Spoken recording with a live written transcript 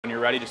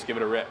ready, just give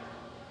it a rip.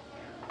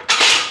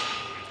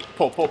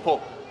 Pull, pull,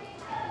 pull.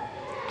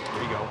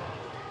 There you go.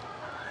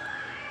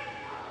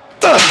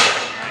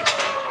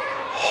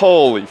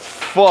 Holy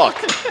fuck.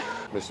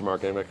 Mr.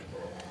 Mark Amick,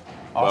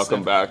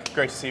 Austin, welcome back.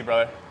 Great to see you,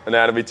 brother.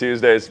 Anatomy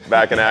Tuesdays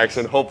back in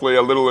action. Hopefully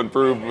a little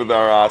improved with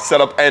our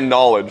setup and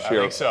knowledge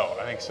here. I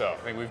think so.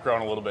 I think we've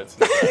grown a little bit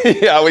since then.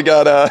 Yeah, we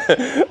got,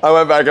 I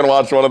went back and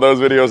watched one of those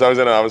videos.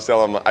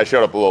 I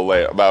showed up a little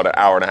late, about an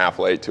hour and a half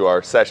late to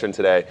our session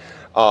today.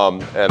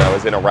 And I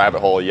was in a rabbit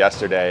hole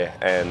yesterday,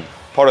 and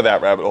part of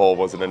that rabbit hole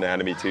was an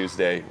Anatomy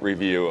Tuesday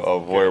review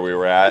of where we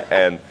were at,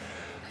 and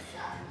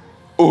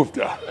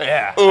oofda.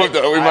 Yeah.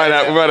 Oofda. We might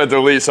have to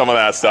delete some of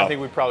that stuff. I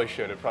think we probably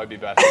should. It'd probably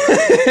be best.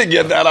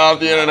 Get that off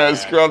the internet.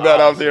 Scrub that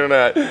off the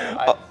internet.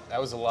 That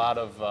was a lot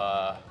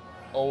of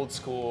old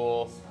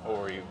school,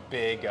 or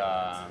big,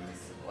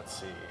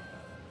 let's see,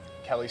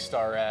 Kelly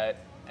Starrett,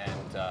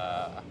 and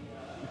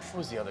who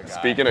was the other guy?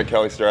 Speaking of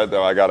Kelly Starrett,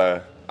 though, I got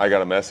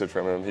a message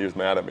from him. He was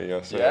mad at me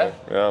yesterday.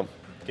 Yeah.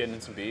 Getting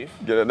in some beef?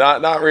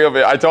 Not real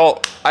bit.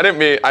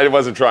 I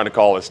wasn't trying to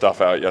call this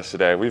stuff out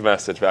yesterday. We've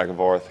messaged back and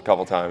forth a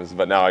couple times,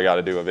 but now I got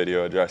to do a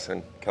video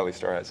addressing Kelly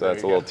Starrett, so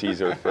that's a little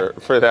teaser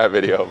for that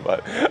video.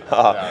 But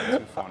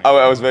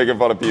I was making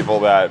fun of people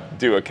that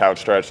do a couch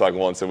stretch like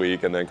once a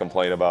week and then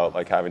complain about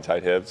like having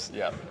tight hips.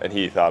 Yeah. And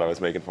he thought I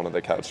was making fun of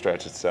the couch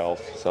stretch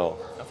itself. So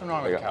nothing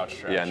wrong with the couch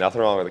stretch. Yeah,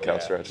 nothing wrong with the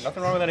couch stretch.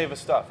 Nothing wrong with any of his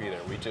stuff either.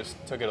 We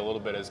just took it a little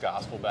bit as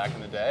gospel back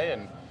in the day,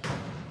 and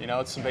you know,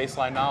 it's some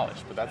baseline knowledge,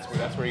 but that's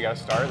where you got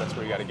to start. That's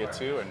where you got to get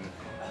to, and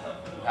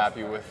I'm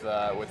happy with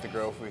the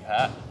growth we've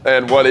had.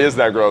 And what is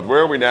that growth? Where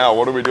are we now?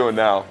 What are we doing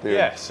now, dude?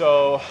 Yeah,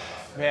 so,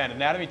 man,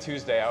 Anatomy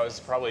Tuesday, I was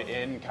probably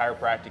in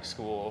chiropractic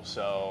school,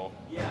 so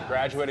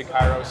graduated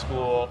chiro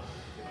school,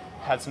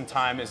 had some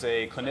time as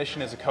a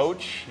clinician, as a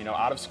coach, you know,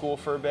 out of school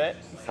for a bit.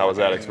 How was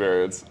that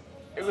experience?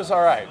 It was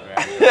all right,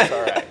 man. It was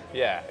all right.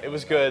 Yeah, it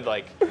was good.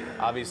 Like,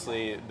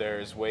 obviously,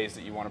 there's ways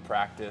that you want to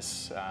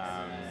practice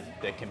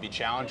that can be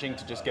challenging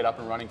to just get up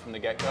and running from the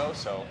get-go.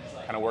 So,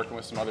 kind of working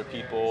with some other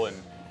people and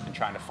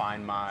trying to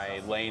find my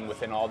lane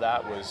within all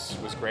that was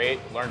great.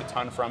 Learned a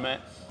ton from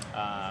it,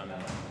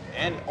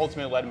 and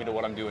ultimately led me to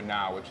what I'm doing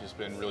now, which has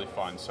been really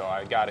fun. So,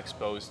 I got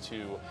exposed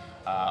to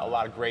a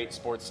lot of great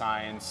sports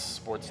science,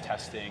 sports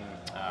testing,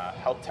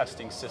 health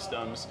testing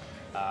systems.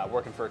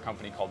 Working for a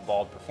company called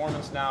Bald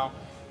Performance now.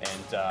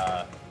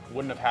 And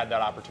wouldn't have had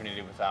that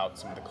opportunity without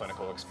some of the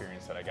clinical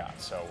experience that I got.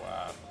 So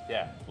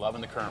yeah, loving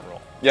the current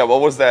role. Yeah,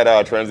 what was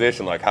that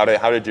transition like? How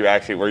did you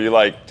actually? Were you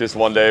like just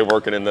one day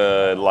working in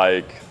the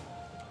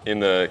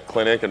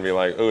clinic and be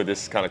like, oh,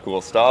 this is kind of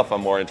cool stuff.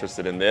 I'm more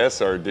interested in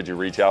this, or did you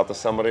reach out to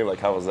somebody? Like,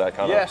 how was that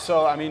kind of? Yeah,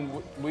 so I mean,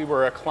 we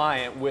were a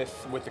client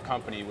with the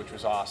company, which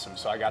was awesome.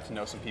 So I got to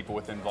know some people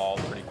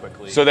involved pretty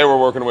quickly. So they were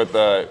working with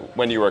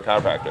when you were a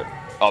chiropractor.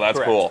 Oh, that's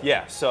Correct. Cool.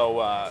 Yeah,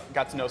 so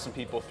got to know some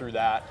people through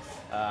that.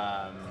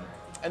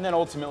 And then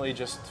ultimately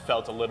just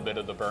felt a little bit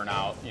of the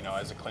burnout, you know,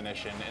 as a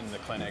clinician in the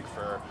clinic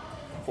for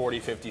 40,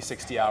 50,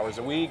 60 hours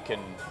a week.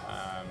 And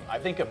I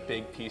think a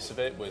big piece of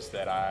it was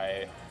that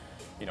I,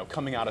 you know,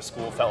 coming out of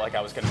school felt like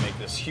I was going to make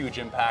this huge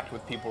impact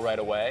with people right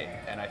away.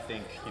 And I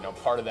think, you know,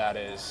 part of that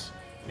is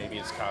maybe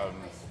it's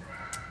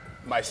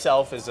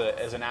myself as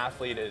an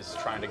athlete is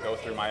trying to go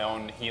through my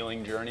own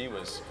healing journey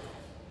was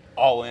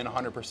all in,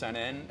 100%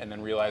 in, and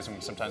then realizing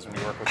sometimes when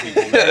you work with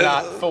people, they're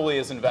not fully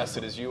as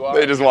invested as you are.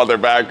 They just want their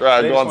back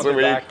cracked once a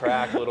week. Back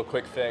crack, a little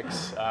quick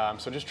fix.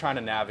 So just trying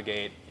to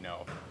navigate, you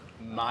know,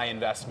 my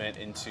investment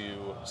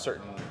into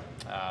certain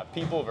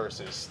people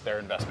versus their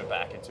investment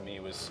back into me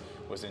was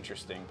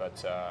interesting.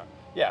 But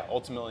yeah,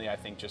 ultimately, I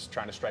think just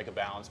trying to strike a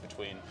balance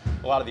between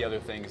a lot of the other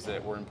things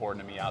that were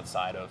important to me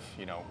outside of,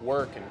 you know,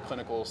 work and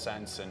clinical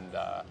sense, and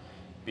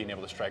being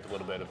able to strike a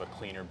little bit of a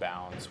cleaner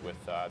balance with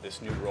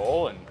this new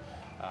role. And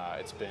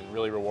it's been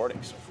really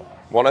rewarding so far.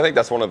 Well, I think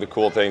that's one of the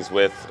cool things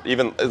with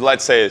even,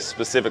 let's say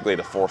specifically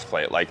the force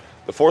plate. Like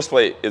the force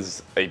plate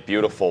is a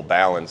beautiful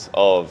balance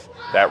of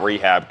that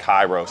rehab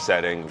chiro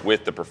setting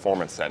with the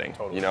performance setting.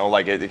 Totally. You know,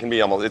 like it can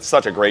be almost, it's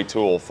such a great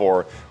tool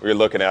for, we're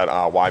looking at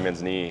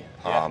Wyman's knee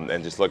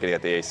and just looking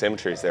at the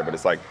asymmetries there, but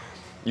it's like,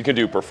 you can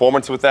do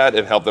performance with that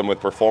and help them with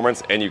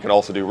performance, and you can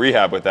also do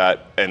rehab with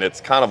that, and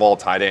it's kind of all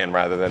tied in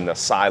rather than the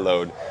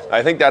siloed.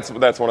 I think that's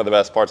one of the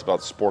best parts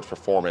about sports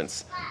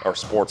performance or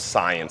sports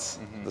science,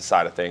 the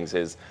side of things,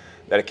 is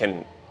that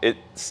it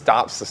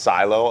stops the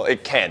silo.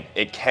 It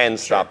can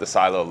stop the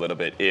silo a little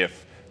bit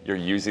if you're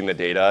using the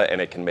data,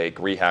 and it can make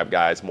rehab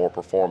guys more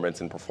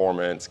performance and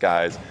performance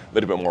guys a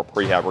little bit more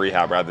rehab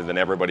rather than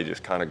everybody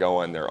just kind of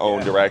going their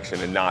own direction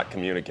and not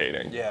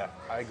communicating. Yeah,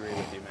 I agree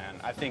with you, man.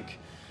 I think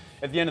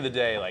at the end of the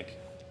day, like,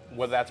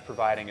 what that's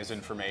providing is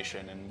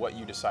information, and what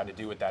you decide to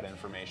do with that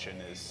information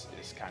is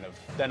kind of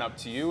then up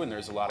to you, and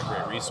there's a lot of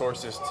great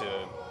resources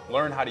to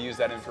learn how to use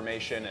that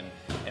information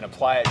and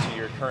apply it to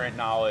your current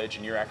knowledge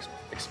and your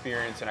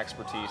experience and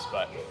expertise.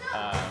 But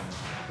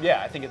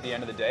yeah, I think at the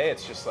end of the day,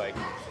 it's just like,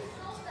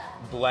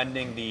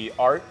 blending the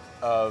art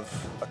of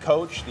a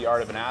coach, the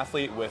art of an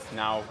athlete, with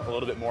now a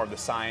little bit more of the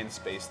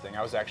science-based thing.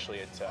 I was actually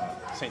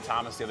at St.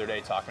 Thomas the other day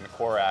talking to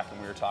Korak,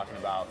 and we were talking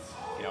about,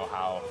 you know,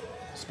 how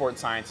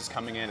sports science is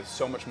coming in. It's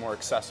so much more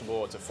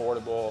accessible, it's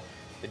affordable,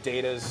 the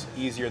data's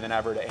easier than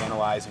ever to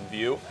analyze and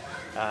view.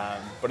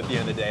 But at the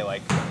end of the day,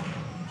 like,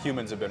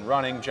 humans have been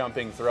running,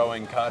 jumping,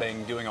 throwing,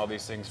 cutting, doing all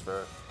these things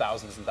for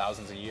thousands and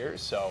thousands of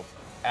years. So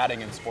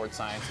adding in sports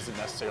science isn't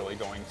necessarily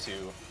going to,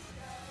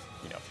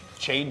 you know,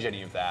 change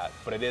any of that,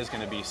 but it is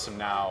going to be some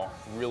now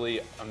really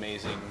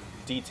amazing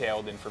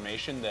detailed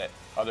information that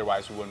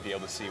otherwise we wouldn't be able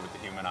to see with the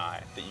human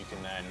eye, that you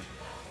can then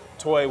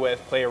toy with,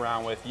 play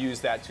around with, use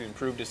that to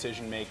improve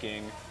decision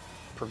making,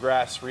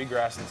 progress,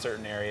 regress in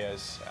certain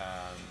areas.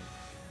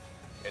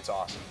 It's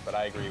awesome, but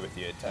I agree with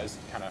you. It does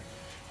kind of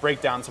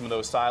break down some of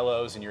those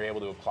silos, and you're able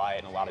to apply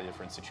it in a lot of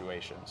different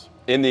situations.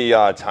 In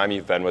the time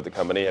you've been with the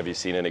company, have you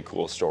seen any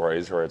cool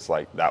stories where it's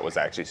like, that was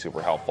actually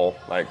super helpful?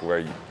 Like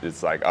where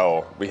it's like,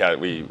 oh,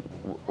 we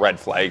red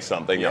flagged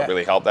something that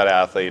really helped that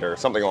athlete, or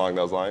something along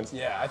those lines?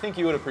 Yeah, I think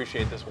you would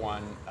appreciate this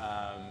one.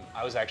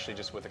 I was actually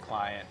just with a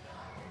client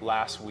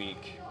last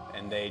week,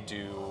 and they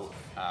do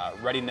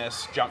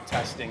readiness jump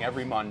testing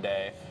every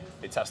Monday.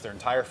 They test their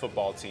entire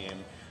football team.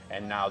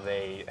 And now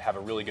they have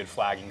a really good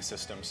flagging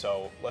system.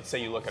 So let's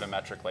say you look at a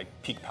metric like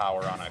peak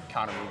power on a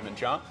counter movement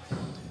jump.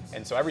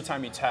 And so every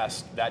time you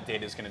test, that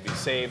data is going to be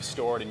saved,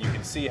 stored, and you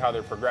can see how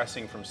they're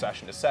progressing from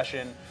session to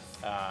session.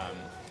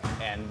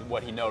 And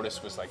what he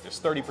noticed was like this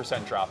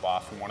 30% drop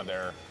off from one of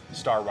their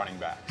star running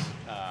backs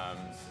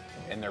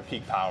in their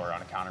peak power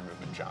on a counter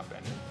movement jump.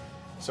 And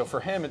so for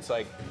him, it's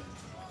like,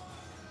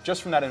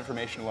 just from that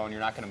information alone, you're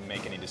not going to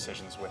make any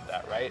decisions with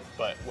that, right?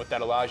 But what that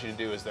allows you to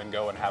do is then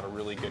go and have a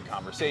really good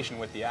conversation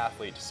with the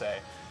athlete to say,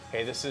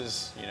 hey, this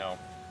is, you know,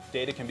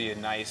 data can be a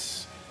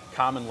nice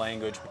common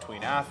language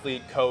between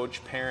athlete,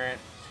 coach, parent.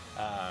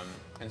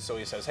 And so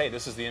he says, hey,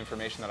 this is the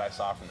information that I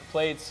saw from the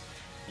plates.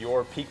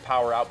 Your peak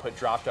power output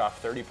dropped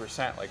off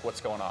 30%. Like, what's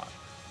going on?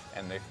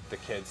 And the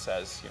kid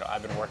says, you know,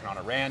 I've been working on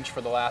a ranch for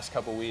the last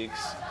couple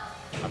weeks.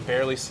 I'm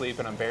barely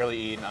sleeping. I'm barely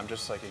eating. I'm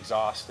just like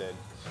exhausted.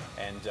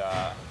 And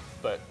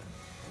but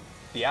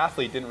the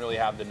athlete didn't really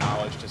have the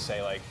knowledge to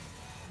say, like,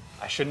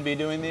 I shouldn't be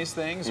doing these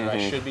things, or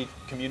I should be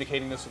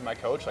communicating this with my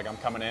coach. Like, I'm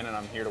coming in and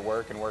I'm here to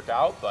work and work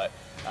out. But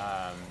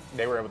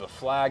they were able to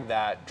flag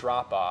that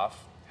drop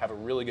off, have a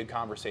really good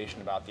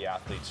conversation about the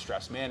athlete's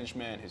stress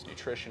management, his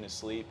nutrition, his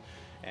sleep,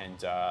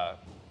 and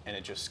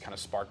it just kind of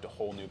sparked a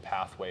whole new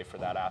pathway for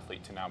that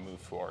athlete to now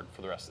move forward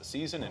for the rest of the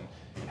season and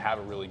have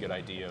a really good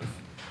idea of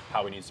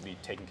how he needs to be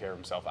taking care of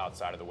himself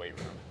outside of the weight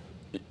room.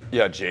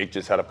 Yeah, Jake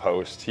just had a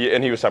post, he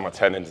was talking about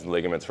tendons and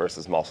ligaments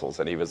versus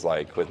muscles, and he was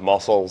like, with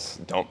muscles,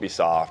 don't be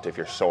soft. If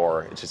you're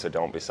sore, it's just a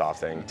don't be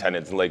soft thing.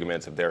 Tendons and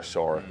ligaments, if they're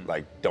sore,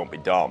 like, don't be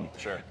dumb.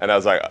 Sure. And I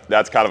was like,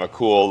 that's kind of a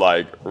cool,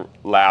 like,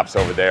 lapse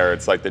over there.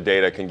 It's like the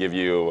data can give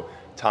you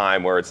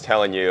time where it's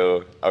telling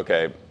you,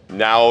 okay,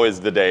 now is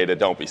the day to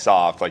don't be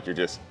soft, like you're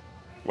just,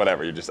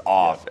 whatever, you're just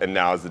off, and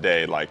now is the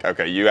day, like,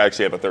 okay, you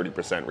actually have a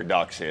 30%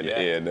 reduction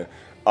in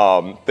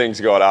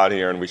things going on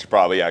here, and we should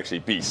probably actually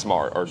be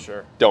smart, or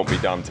don't be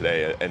dumb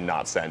today and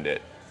not send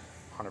it.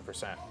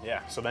 100%.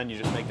 Yeah. So then you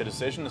just make the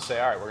decision to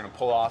say, all right, we're going to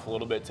pull off a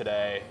little bit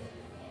today.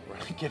 We're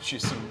going to get you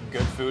some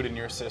good food in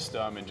your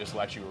system and just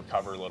let you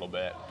recover a little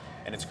bit.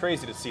 And it's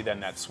crazy to see then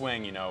that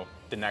swing, you know,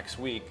 the next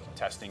week,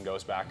 testing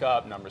goes back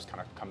up, numbers kind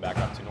of come back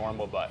up to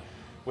normal, but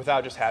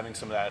without just having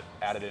some of that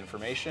added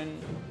information,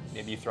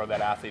 maybe you throw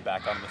that athlete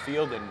back on the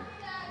field and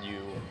you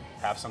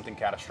have something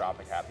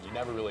catastrophic happen. You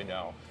never really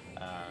know.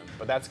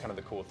 But that's kind of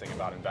the cool thing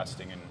about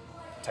investing in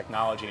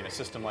technology in a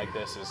system like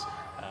this, is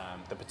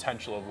the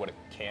potential of what it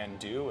can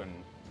do and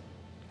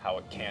how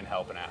it can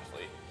help an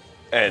athlete.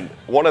 And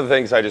one of the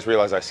things I just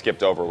realized I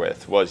skipped over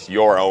with was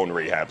your own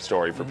rehab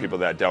story for people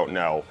that don't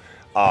know.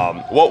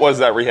 What was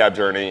that rehab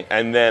journey?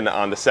 And then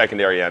on the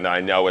secondary end, I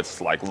know it's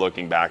like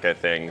looking back at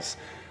things,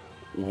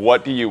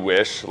 what do you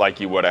wish like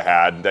you would have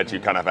had that you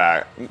kind of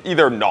had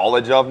either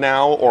knowledge of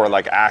now or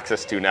like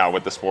access to now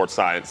with the sports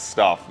science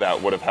stuff that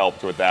would have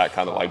helped with that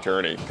kind of like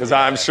journey? Because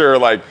I'm sure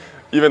like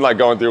even like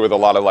going through with a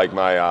lot of like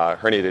my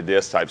herniated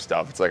disc type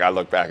stuff, it's like I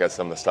look back at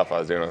some of the stuff I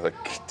was doing, I was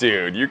like,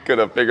 dude, you could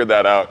have figured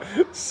that out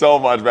so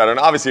much better. And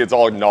obviously it's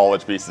all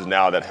knowledge pieces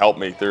now that help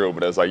me through,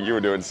 but it was like you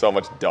were doing so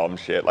much dumb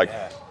shit. Like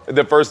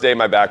the first day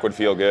my back would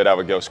feel good, I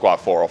would go squat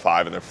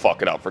 405 and then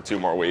fuck it up for 2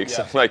 more weeks.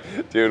 I'm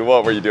like, dude,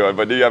 what were you doing?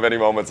 But do you have any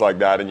moments like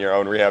that in your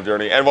own rehab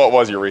journey? And what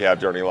was your rehab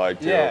journey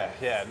like too?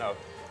 No.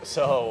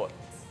 So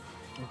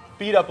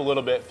beat up a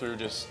little bit through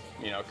just,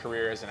 you know,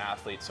 career as an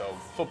athlete. So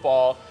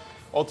football,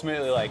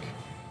 ultimately, like,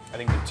 I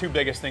think the 2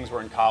 biggest things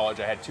were in college.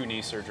 I had 2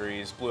 knee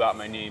surgeries, blew out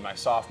my knee my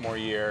sophomore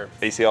year.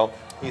 ACL?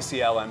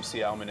 ACL,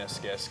 MCL,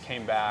 meniscus,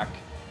 came back.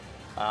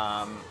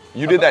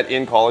 You did that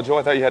in college, though?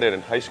 I thought you had it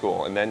in high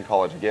school and then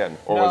college again.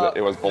 Or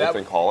no, was it both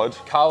in college?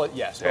 College,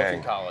 yes, both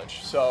in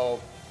college. So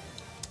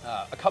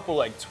a couple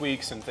like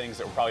tweaks and things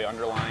that were probably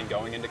underlying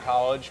going into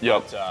college.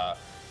 But,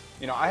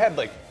 you know, I had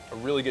like a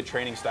really good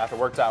training staff. I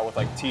worked out with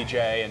like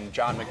TJ and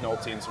John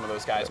McNulty and some of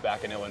those guys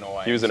back in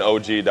Illinois. He was an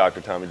OG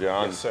Dr. Tommy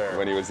John. Yes, sir.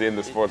 When he was in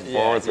the sports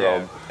performance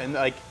world. And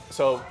like,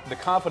 so the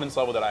confidence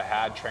level that I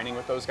had training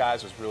with those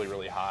guys was really,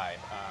 really high.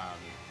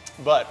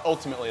 But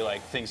ultimately,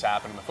 like, things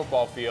happened on the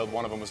football field.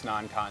 One of them was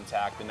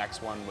non-contact. The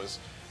next one was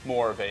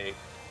more of a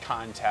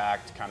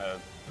contact kind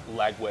of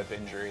leg whip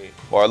injury.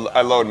 Well,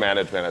 our load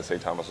management at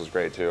St. Thomas was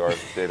great too. Our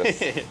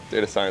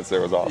data science there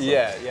was awesome.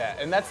 Yeah.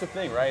 And that's the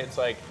thing, right? It's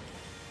like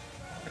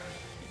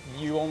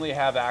you only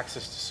have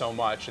access to so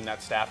much, and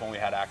that staff only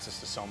had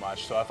access to so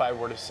much. So if I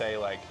were to say,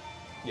 like,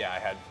 yeah, I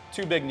had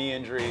 2 big knee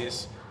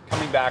injuries.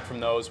 Coming back from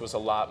those was a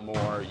lot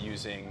more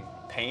using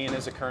pain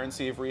as a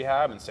currency of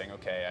rehab and saying,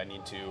 okay, I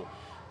need to,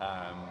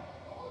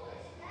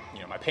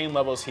 my pain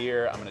level's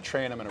here. I'm going to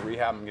train. I'm going to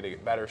rehab. I'm going to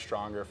get better,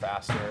 stronger,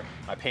 faster.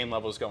 My pain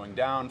level's going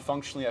down.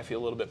 Functionally, I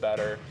feel a little bit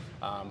better.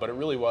 But it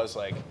really was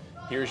like,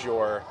 here's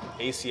your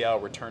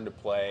ACL return to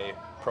play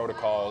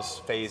protocols,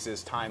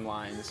 phases,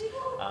 timelines.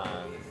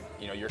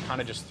 You're kind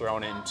of just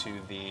thrown into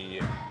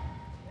the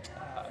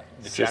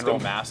general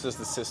masses,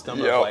 the system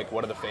of like,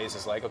 what are the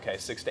phases like? Okay,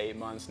 6 to 8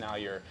 months, now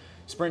you're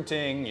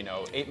sprinting,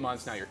 8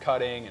 months, now you're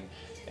cutting.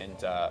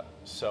 And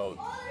so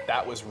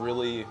that was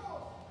really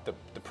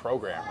the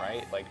program,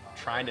 right? Like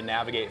trying to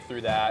navigate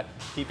through that,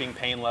 keeping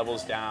pain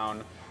levels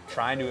down,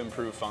 trying to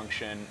improve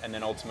function, and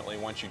then ultimately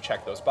once you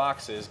check those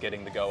boxes,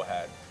 getting the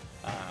go-ahead.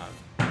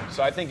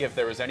 So I think if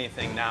there was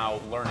anything now,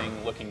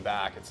 looking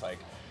back, it's like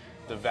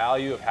the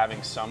value of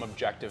having some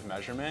objective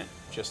measurement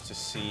just to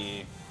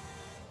see,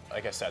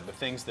 like I said, the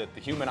things that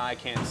the human eye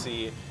can't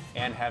see,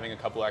 and having a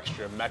couple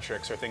extra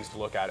metrics or things to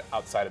look at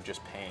outside of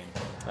just pain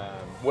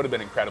would have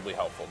been incredibly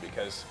helpful,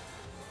 because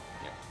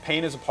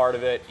pain is a part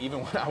of it. Even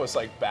when I was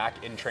like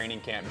back in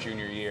training camp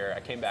junior year, I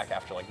came back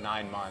after like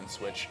 9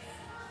 months, which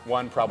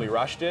 1, probably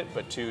rushed it,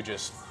 but 2,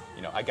 just,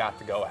 I got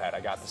the go ahead. I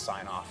got the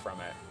sign off from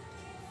it.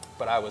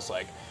 But I was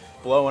like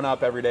blowing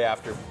up every day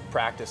after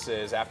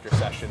practices, after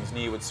sessions,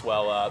 knee would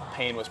swell up,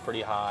 pain was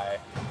pretty high.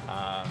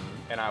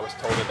 And I was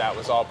told that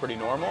was all pretty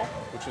normal,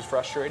 which was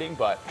frustrating.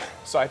 But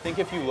so I think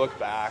if you look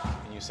back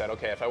and you said,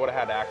 okay, if I would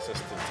have had access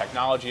to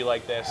technology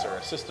like this or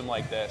a system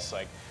like this,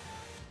 like,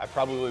 I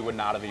probably would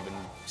not have even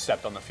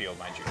stepped on the field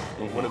my junior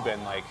year. It would have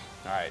been like,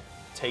 all right,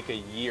 take a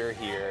year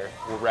here,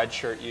 we'll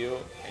redshirt you,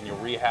 and you'll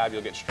rehab,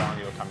 you'll get strong,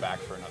 you'll come back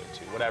for another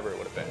 2, whatever it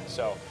would have been.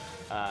 So,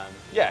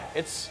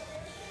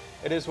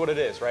 it is what it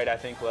is, right? I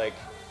think, like,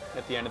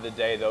 at the end of the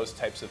day, those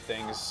types of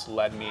things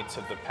led me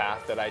to the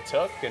path that I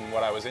took and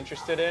what I was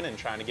interested in, and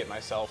trying to get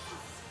myself,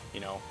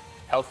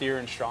 healthier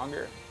and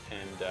stronger.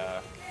 And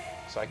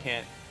so I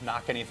can't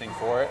knock anything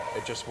for it.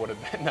 It just would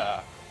have been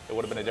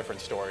a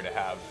different story to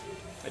have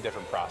a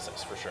different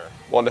process, for sure.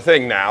 Well, and the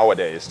thing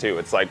nowadays too,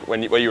 it's like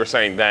what you were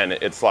saying then,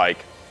 it's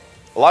like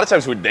a lot of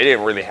times they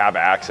didn't really have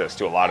access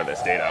to a lot of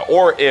this data,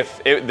 or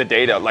the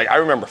data, like I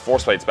remember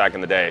force plates back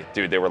in the day,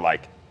 dude, they were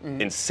like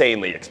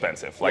insanely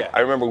expensive. Like I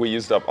remember we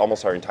used up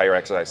almost our entire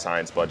exercise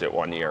science budget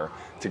one year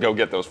to go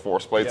get those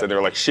force plates, and they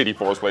were like shitty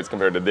force plates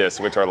compared to this,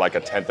 which are like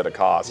 1/10 of the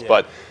cost.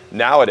 But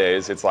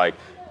nowadays it's like,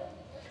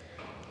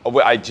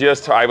 I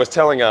was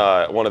telling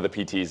one of the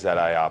PTs that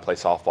I play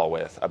softball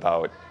with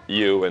about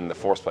you and the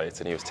force plates,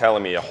 and he was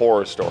telling me a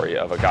horror story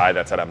of a guy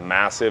that's at a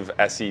massive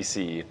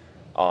SEC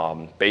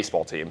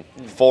baseball team,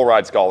 full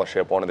ride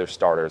scholarship, one of their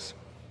starters,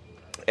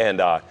 and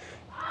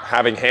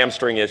having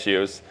hamstring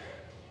issues,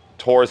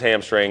 tore his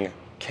hamstring,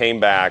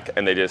 came back,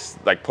 and they just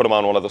like put him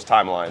on one of those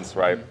timelines,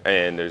 right?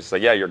 And they're just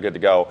like, yeah, you're good to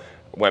go.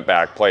 Went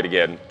back, played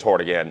again, tore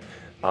it again.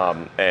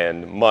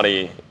 And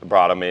Money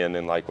brought him in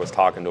and like was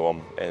talking to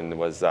him and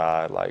was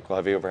like, well,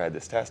 have you ever had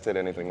this tested,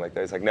 anything like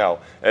that? He's like, no.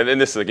 And then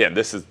this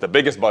is the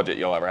biggest budget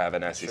you'll ever have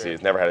in SEC. Sure.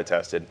 He's never had it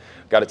tested.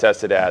 Got it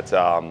tested at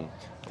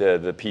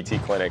the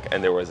PT clinic,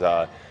 and there was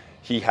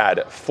he had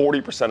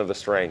 40% of the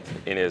strength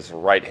in his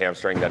right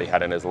hamstring that he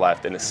had in his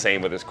left, and the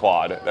same with his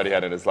quad that he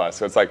had in his left.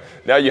 So it's like,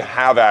 now you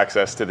have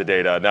access to the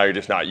data, now you're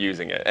just not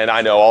using it. And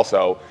I know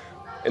also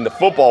in the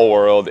football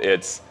world,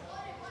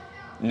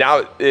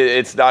 now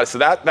it's not, so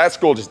that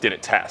school just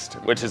didn't test,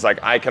 which is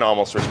like, I can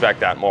almost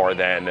respect that more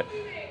than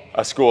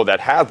a school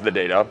that has the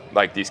data,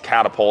 like these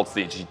catapults,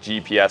 these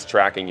GPS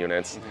tracking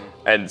units,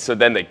 and so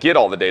then they get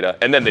all the data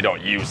and then they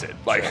don't use it.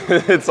 Like,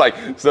 it's like,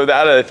 so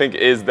that I think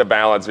is the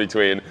balance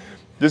between,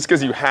 just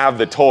because you have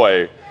the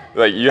toy,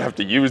 like you have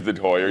to use the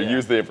toy or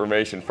use the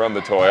information from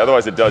the toy,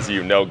 otherwise it does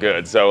you no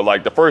good. So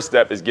like the first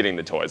step is getting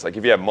the toys. Like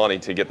if you have money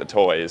to get the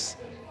toys,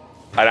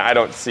 I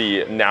don't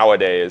see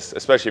nowadays,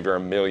 especially if you're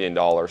 $1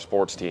 million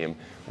sports team,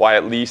 why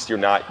at least you're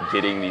not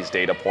getting these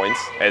data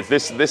points. As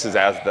this is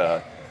as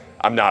the,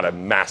 I'm not a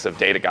massive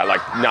data guy,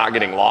 like not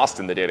getting lost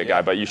in the data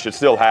guy, but you should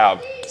still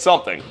have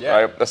something,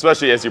 right?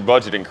 Especially as your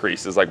budget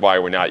increases, like why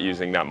are we not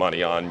using that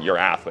money on your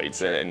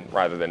athletes and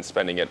rather than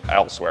spending it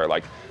elsewhere,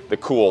 like the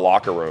cool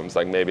locker rooms,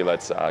 like maybe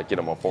let's get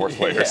them a force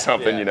plate or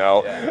something, you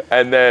know?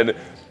 And then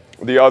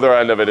the other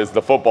end of it is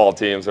the football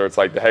teams, where it's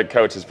like the head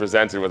coach is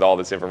presented with all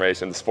this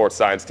information. The sports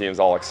science team's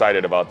all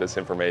excited about this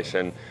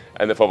information,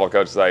 and the football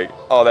coach is like,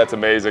 "Oh, that's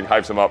amazing,"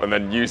 hypes him up, and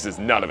then uses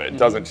none of it.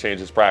 Doesn't change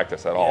his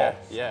practice at all.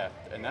 Yeah,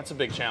 and that's a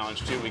big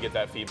challenge too. We get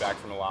that feedback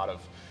from a lot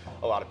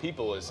of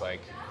people. Is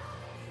like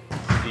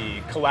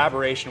the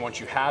collaboration. Once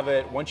you have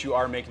it, once you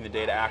are making the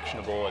data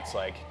actionable, it's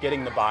like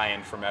getting the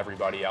buy-in from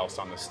everybody else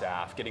on the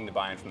staff, getting the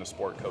buy-in from the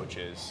sport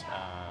coaches,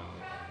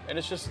 and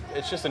it's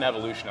just an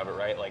evolution of it,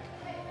 right? Like,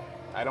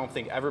 I don't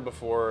think ever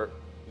before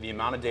the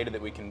amount of data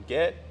that we can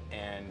get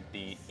and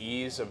the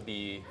ease of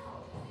the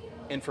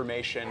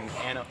information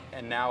and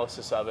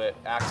analysis of it,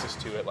 access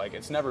to it, like,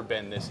 it's never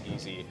been this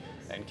easy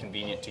and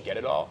convenient to get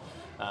it all.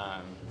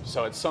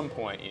 So at some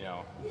point, you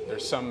know,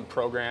 there's some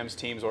programs,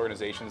 teams,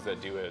 organizations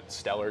that do a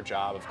stellar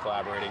job of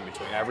collaborating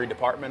between every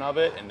department of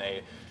it, and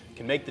they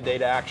can make the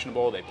data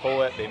actionable, they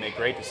pull it, they make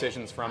great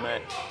decisions from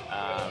it,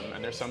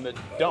 and there's some that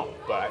don't.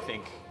 But I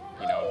think,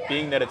 you know,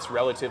 being that it's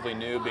relatively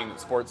new, being that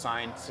sports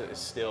science is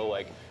still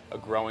like a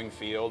growing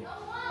field,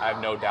 I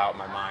have no doubt in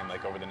my mind,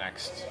 like over the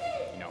next,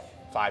 you know,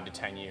 5 to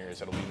 10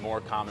 years, it'll be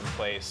more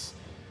commonplace.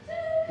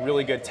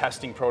 Really good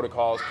testing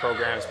protocols,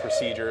 programs,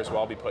 procedures will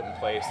all be put in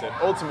place that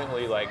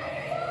ultimately, like,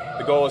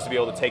 the goal is to be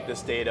able to take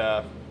this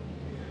data,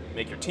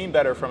 make your team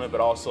better from it,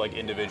 but also like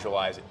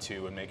individualize it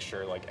too, and make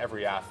sure like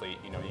every athlete,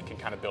 you know, you can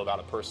kind of build out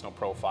a personal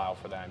profile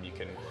for them. You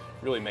can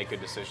really make good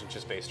decisions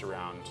just based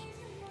around,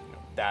 you know,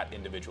 that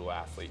individual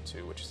athlete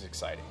too, which is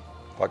exciting.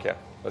 Fuck yeah,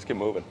 let's get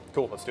moving.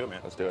 Cool, let's do it, man.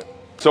 Let's do it.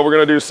 So we're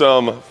gonna do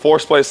some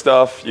force play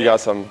stuff. You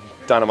got some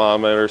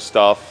dynamometer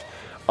stuff,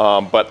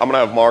 but I'm gonna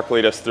have Mark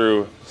lead us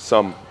through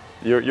some.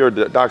 You're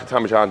Dr.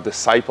 Tommy John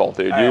disciple,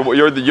 dude.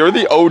 You're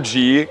the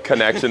OG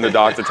connection to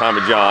Dr. Tommy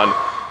John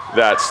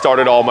that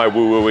started all my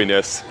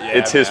woo-wooiness. Yeah,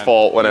 it's his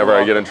fault whenever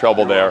I get in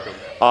trouble there.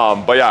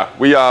 But yeah,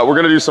 we're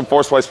gonna do some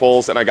force place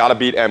pulls, and I gotta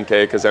beat MK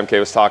because MK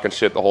was talking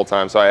shit the whole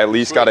time. So I at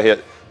least gotta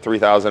hit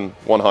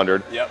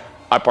 3,100. Yep.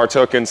 I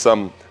partook in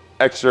some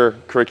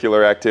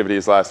extracurricular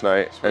activities last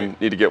night and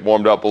need to get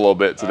warmed up a little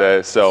bit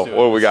today. So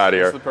what do we got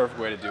here? It's the perfect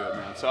way to do it,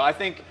 man. So I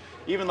think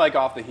even like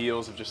off the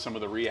heels of just some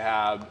of the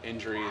rehab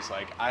injuries,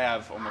 like I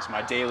have almost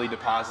my daily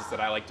deposits that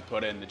I like to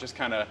put in that just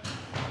kind of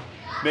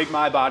make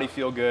my body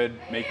feel good,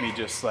 make me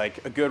just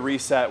like a good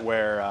reset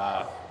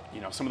where,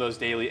 you know, some of those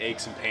daily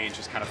aches and pains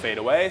just kind of fade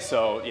away.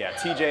 So yeah,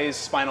 TJ's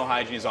spinal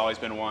hygiene has always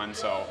been one.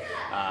 So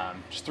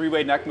just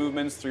 3-way neck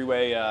movements,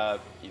 3-way,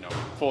 you know,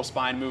 full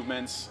spine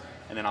movements,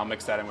 and then I'll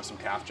mix that in with some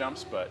calf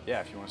jumps. But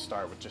yeah, if you want to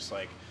start with just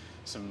like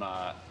some,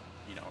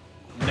 you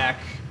know, neck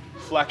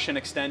flexion,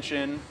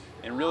 extension,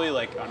 and really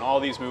like on all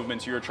these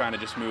movements, you're trying to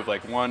just move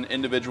like one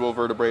individual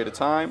vertebrae at a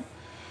time.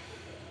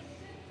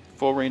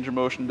 Full range of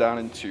motion down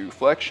into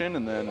flexion,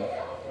 and then,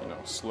 you know,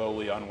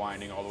 slowly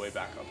unwinding all the way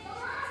back up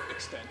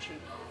extension.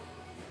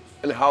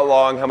 And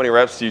how many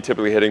reps do you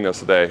typically hitting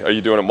this a day? Are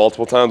you doing it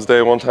multiple times a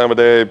day, one time a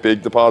day,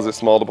 big deposits,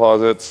 small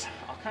deposits?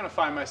 I'll kind of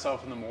find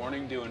myself in the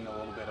morning doing a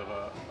little bit of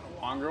a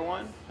longer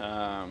one.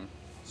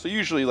 So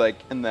usually like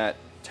in that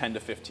 10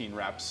 to 15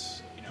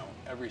 reps, you know,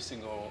 every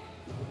single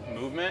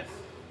movement.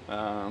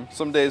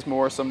 Some days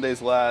more, some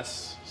days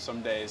less,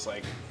 some days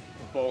like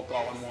bulk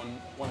all in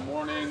one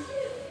morning,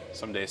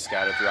 some days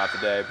scattered throughout the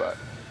day. But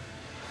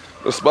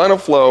the spinal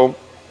flow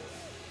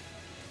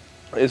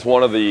is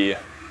one of the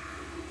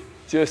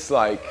just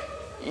like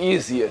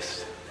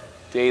easiest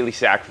daily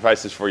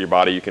sacrifices for your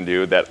body you can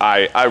do that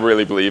I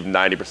really believe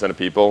 90% of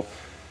people,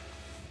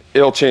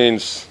 it'll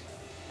change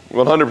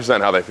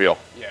 100% how they feel.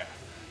 yeah,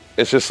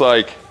 It's just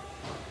like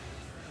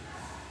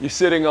you're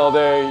sitting all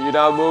day, you're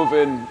not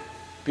moving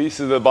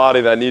pieces of the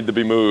body that need to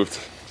be moved,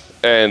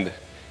 and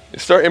you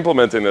start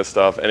implementing this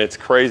stuff, and it's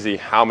crazy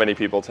how many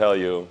people tell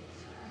you,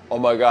 oh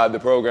my God, the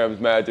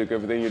program's magic,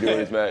 everything you're doing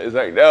is magic. It's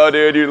like, no,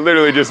 dude, you're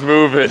literally just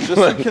moving. just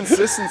the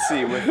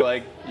consistency with,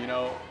 like, you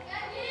know,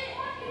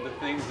 the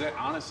things that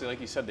honestly,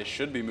 like you said, they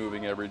should be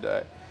moving every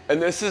day.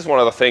 And this is one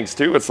of the things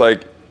too, it's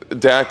like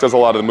Dak does a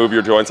lot of the move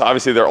your joints.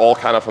 Obviously they're all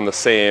kind of from the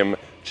same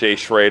Jay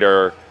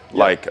Schrader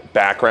like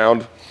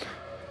background,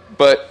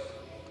 but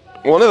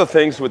one of the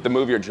things with the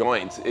move your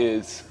joints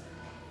is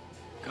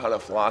kind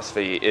of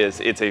philosophy is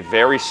it's a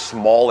very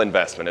small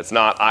investment. It's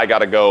not, I got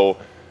to go,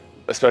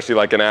 especially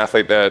like an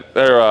athlete that,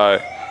 or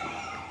a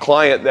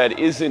client that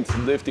isn't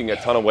lifting a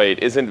ton of weight,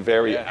 isn't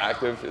very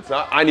active. It's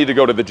not, I need to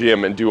go to the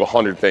gym and do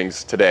 100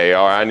 things today,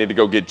 or I need to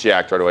go get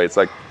jacked right away. It's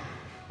like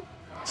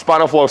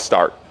spinal flow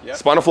start.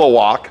 Spinal flow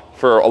walk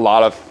for a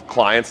lot of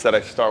clients that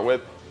I start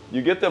with.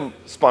 You get them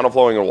spinal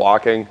flowing and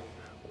walking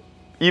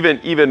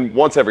even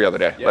once every other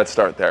day. Let's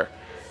start there.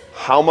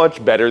 How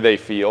much better they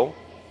feel.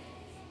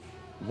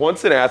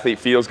 Once an athlete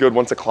feels good,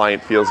 once a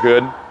client feels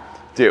good,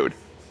 dude,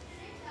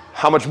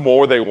 how much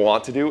more they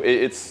want to do.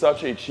 It's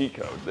such a cheat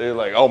code. They're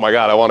like, oh my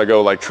God, I want to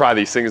go like try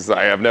these things.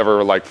 I have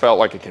never like felt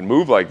like I can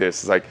move like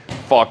this. It's like,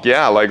 fuck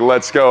yeah, like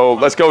let's go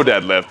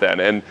deadlift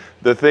then. And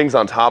the things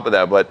on top of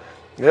that, but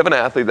you have an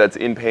athlete that's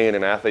in pain,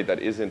 an athlete that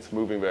isn't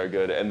moving very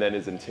good, and then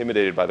is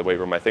intimidated by the weight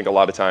room. I think a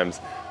lot of times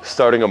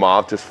starting them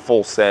off just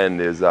full send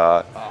is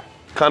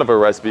kind of a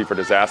recipe for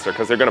disaster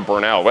because they're going to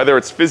burn out. Whether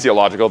it's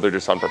physiological, they're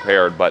just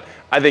unprepared. But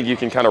I think you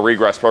can kind of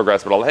regress,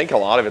 progress. But I think a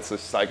lot of it's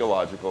just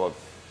psychological of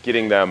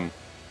getting them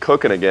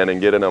cooking again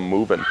and getting them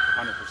moving.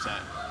 100%.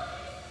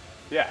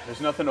 Yeah,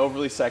 there's nothing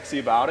overly sexy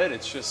about it.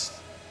 It's just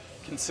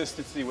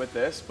consistency with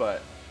this.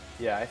 But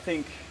yeah, I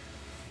think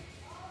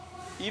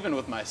even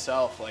with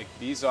myself, like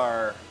these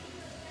are,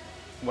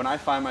 when I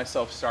find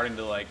myself starting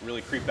to like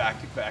really creep back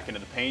into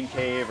the pain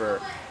cave,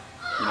 or,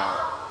 you know,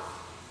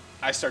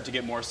 I start to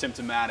get more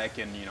symptomatic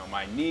in, you know,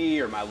 my knee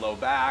or my low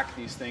back,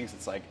 these things,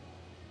 it's like,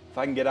 if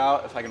I can get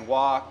out, if I can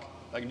walk,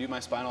 if I can do my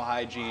spinal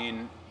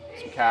hygiene,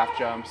 some calf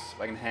jumps,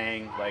 if I can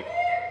hang, like,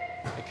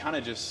 it kind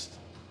of just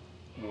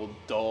will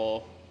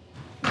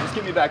just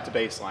get me back to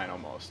baseline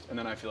almost. And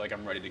then I feel like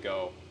I'm ready to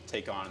go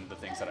take on the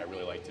things that I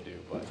really like to do.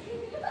 But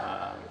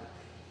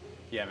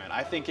yeah, man,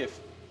 I think if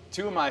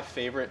two of my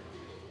favorite,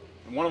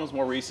 one of them's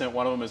more recent,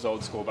 one of them is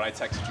old school, but I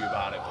texted you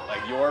about it. But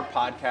like your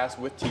podcast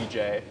with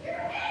TJ,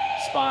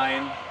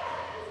 spine,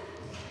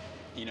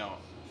 you know,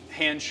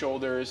 hands,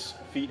 shoulders,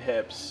 feet,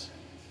 hips,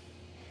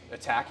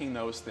 attacking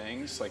those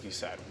things, like you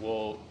said,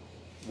 will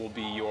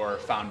be your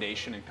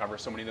foundation and cover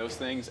so many of those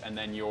things. And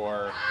then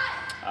your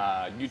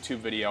YouTube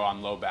video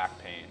on low back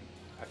pain.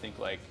 I think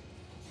like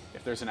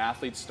if there's an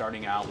athlete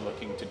starting out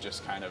looking to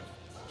just kind of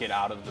get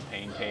out of the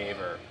pain cave,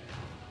 or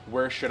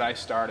where should I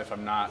start if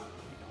I'm not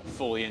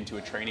fully into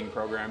a training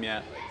program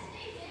yet,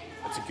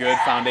 it's a good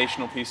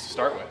foundational piece to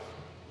start with.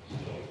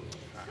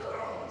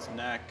 It's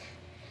neck.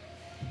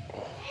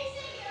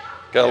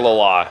 Got a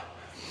little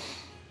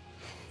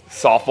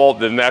softball.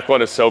 The neck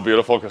one is so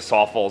beautiful because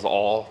softball is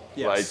all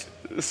like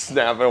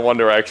snap in one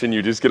direction.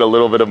 You just get a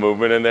little bit of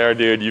movement in there,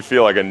 dude. You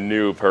feel like a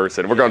new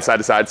person. We're going side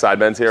to side, side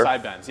bends here.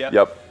 Side bends, yep.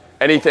 Yep.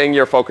 Anything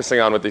you're focusing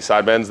on with these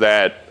side bends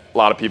that a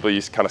lot of people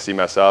you kind of see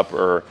mess up,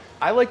 or?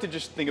 I like to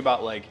just think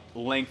about like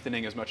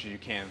lengthening as much as you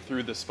can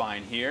through the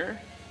spine here.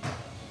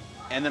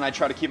 And then I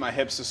try to keep my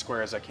hips as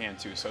square as I can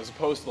too. So as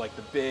opposed to like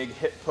the big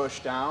hip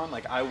push down,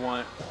 like I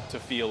want to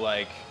feel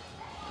like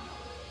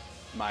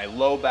my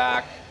low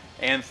back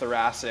and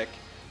thoracic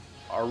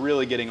are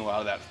really getting a lot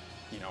of that,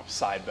 you know,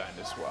 side bend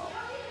as well.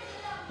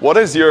 What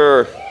is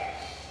your,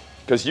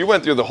 because you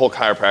went through the whole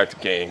chiropractic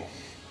game.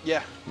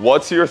 Yeah.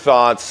 What's your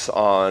thoughts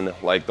on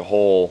like the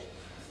whole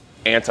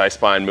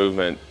anti-spine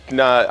movement?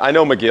 Now, I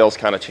know McGill's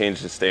kind of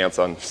changed his stance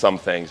on some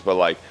things, but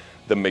like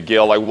the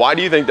McGill, like why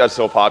do you think that's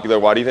so popular?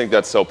 Why do you think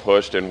that's so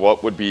pushed? And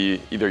what would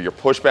be either your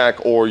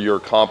pushback or your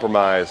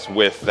compromise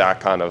with that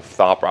kind of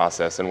thought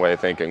process and way of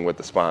thinking with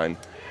the spine?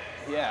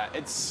 Yeah,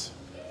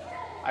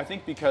 I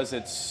think because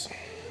it's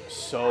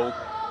so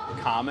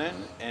common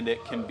and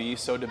it can be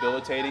so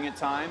debilitating at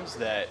times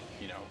that,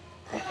 you know,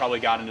 we probably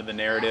got into the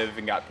narrative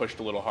and got pushed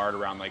a little hard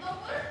around like,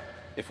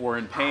 if we're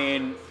in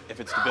pain, if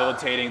it's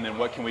debilitating, then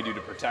what can we do to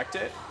protect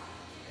it?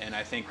 And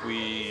I think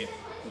we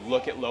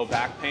look at low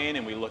back pain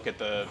and we look at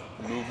the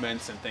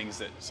movements and things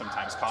that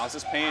sometimes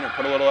causes pain or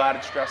put a little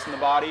added stress in the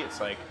body.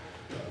 It's like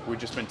we've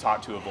just been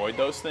taught to avoid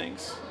those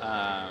things,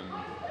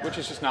 which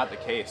is just not the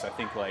case. I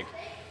think like,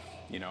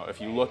 you know,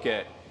 if you look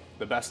at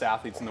the best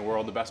athletes in the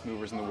world, the best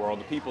movers in the world,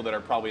 the people that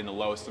are probably in the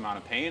lowest amount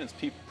of pain, it's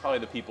probably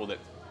the people that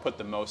put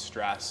the most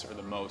stress or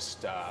the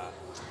most,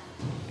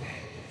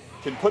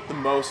 can put the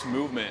most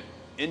movement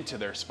into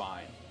their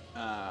spine.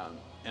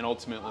 And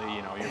ultimately,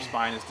 you know, your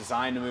spine is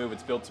designed to move,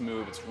 it's built to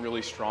move, it's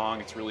really strong,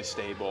 it's really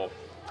stable.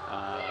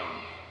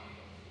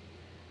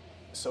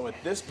 So at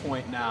this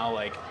point now,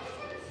 like,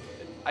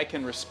 I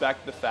can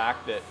respect the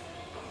fact that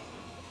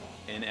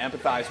and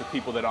empathize with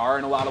people that are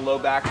in a lot of low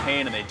back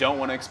pain and they don't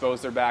want to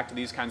expose their back to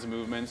these kinds of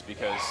movements,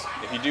 because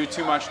if you do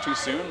too much too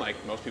soon, like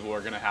most people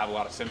are going to have a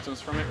lot of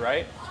symptoms from it,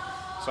 right?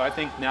 So I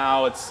think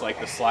now it's like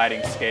the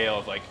sliding scale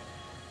of like,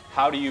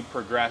 how do you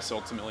progress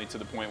ultimately to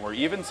the point where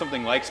even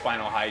something like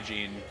spinal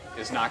hygiene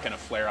is not going to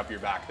flare up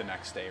your back the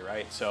next day,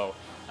 right? So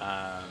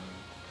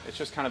it's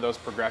just kind of those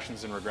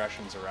progressions and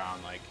regressions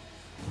around like,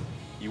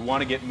 you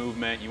want to get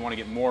movement, you want to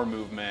get more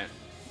movement,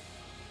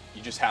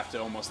 you just have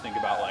to almost think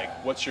about like,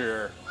 what's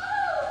your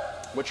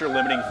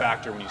limiting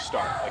factor when you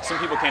start? Like some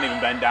people can't even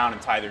bend down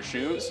and tie their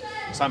shoes,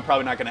 so I'm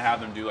probably not going to have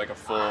them do like a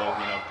full, you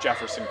know,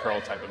 Jefferson curl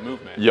type of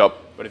movement. Yep.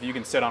 But if you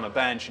can sit on a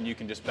bench and you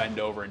can just bend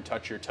over and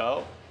touch your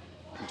toe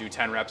and do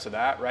 10 reps of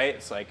that, right?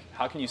 It's like,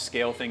 how can you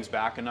scale things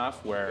back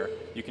enough where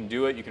you can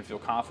do it, you can feel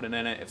confident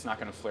in it, it's not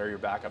going to flare your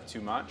back up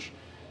too much.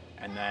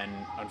 And then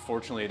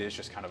unfortunately it is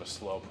just kind of a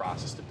slow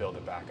process to build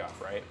it back up,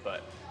 right?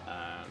 But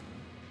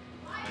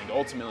I think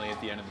ultimately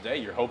at the end of the day,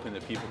 you're hoping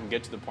that people can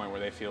get to the point where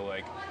they feel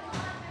like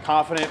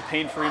confident,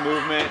 pain-free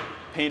movement,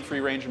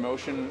 pain-free range of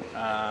motion,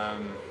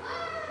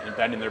 and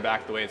bending their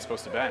back the way it's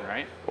supposed to bend,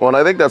 right? Well, and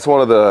I think that's one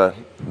of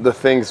the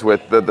things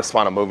with the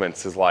spinal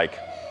movements is like,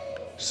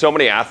 so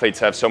many athletes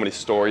have so many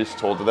stories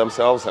told to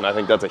themselves, and I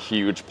think that's a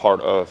huge part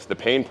of the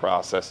pain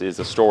process is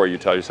a story you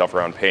tell yourself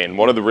around pain.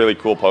 One of the really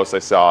cool posts I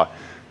saw,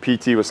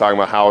 PT was talking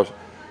about how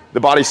the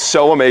body's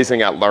so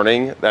amazing at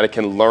learning that it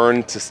can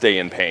learn to stay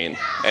in pain.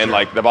 And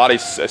like the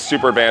body's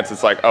super advanced.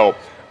 It's like, oh,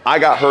 I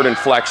got hurt in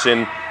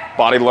flexion.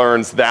 body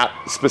learns that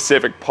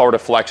specific part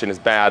of flexion is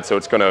bad, so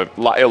it's gonna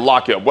it'll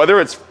lock you up, whether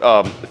it's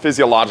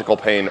physiological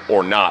pain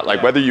or not,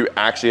 like whether you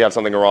actually have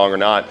something wrong or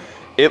not.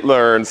 It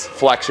learns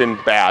flexion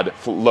bad,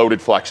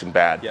 loaded flexion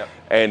bad. Yep.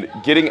 And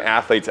getting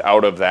athletes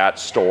out of that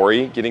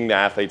story, getting the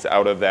athletes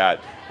out of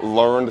that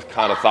learned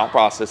kind of thought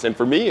process. And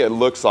for me, it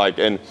looks like,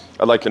 and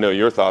I'd like to know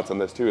your thoughts on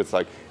this too, it's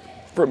like,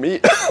 for me,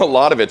 a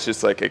lot of it's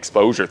just like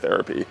exposure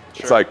therapy. Sure.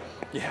 It's like,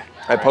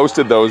 I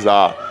posted those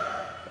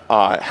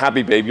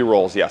happy baby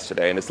rolls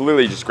yesterday, and it's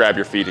literally just grab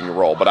your feet and you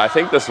roll. But I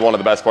think this is one of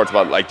the best parts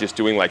about like just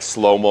doing like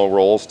slow-mo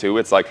rolls too.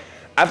 It's like,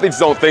 athletes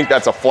don't think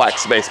that's a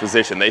flex-based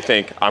position. They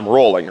think I'm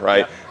rolling,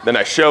 right? Yeah. Then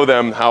I show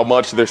them how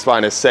much their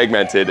spine is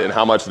segmented and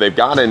how much they've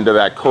gotten into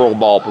that curl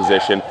ball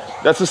position.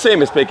 That's the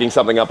same as picking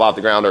something up off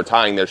the ground or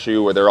tying their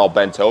shoe where they're all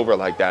bent over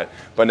like that.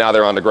 But now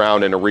they're on the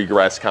ground in a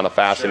regress kind of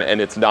fashion, and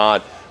it's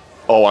not,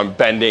 oh, I'm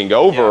bending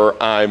over,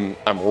 I'm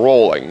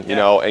rolling, you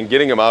know, and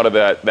getting them out of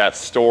that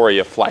story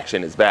of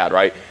flexion is bad,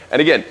 right?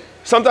 And again,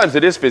 sometimes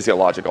it is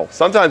physiological.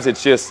 Sometimes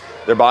it's just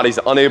their body's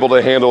unable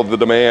to handle the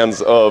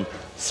demands of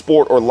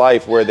sport or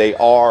life where they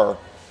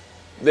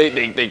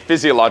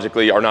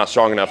physiologically are not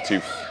strong enough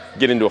to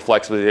get into a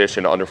flex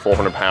position under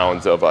 400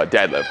 pounds of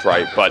deadlift,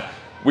 right? But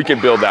we can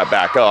build that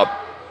back up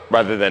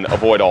rather than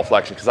avoid all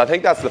flexion, because I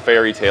think that's the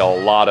fairy tale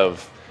a lot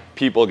of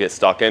people get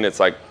stuck in. It's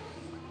like,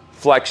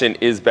 flexion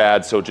is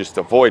bad, so just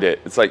avoid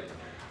it. It's like,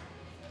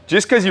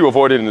 just because you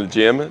avoid it in the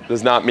gym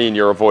does not mean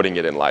you're avoiding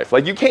it in life.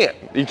 Like, you can't.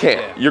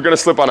 You're gonna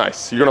slip on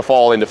ice. You're gonna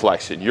fall into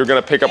flexion. You're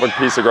gonna pick up a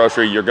piece of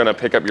grocery. You're gonna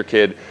pick up your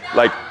kid.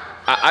 Like,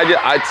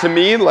 to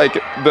me, like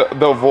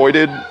the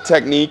avoided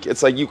technique,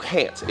 it's like you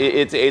can't.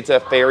 It's a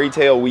fairy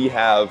tale we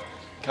have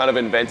kind of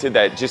invented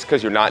that just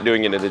because you're not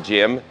doing it in the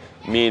gym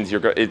means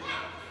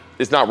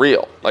it's not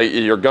real. Like,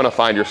 you're gonna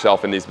find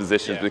yourself in these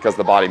positions because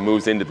the body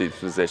moves into these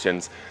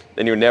positions,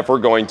 and you're never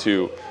going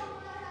to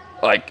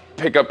like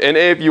pick up. And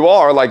if you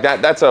are like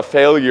that's a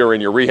failure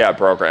in your rehab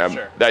program.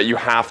 Sure. That you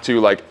have to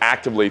like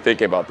actively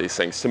think about these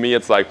things. To me,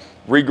 it's like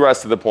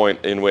regress to the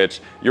point in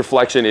which your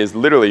flexion is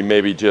literally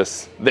maybe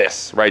just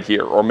this right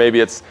here, or maybe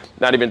it's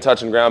not even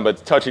touching ground, but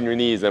it's touching your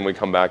knees, and we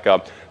come back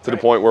up to the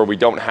point where we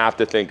don't have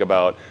to think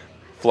about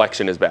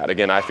flexion is bad.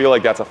 Again, I feel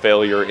like that's a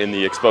failure in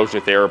the exposure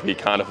therapy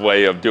kind of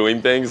way of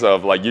doing things,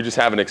 of like you just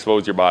haven't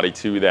exposed your body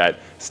to that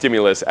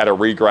stimulus at a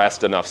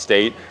regressed enough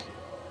state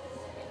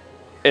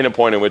in a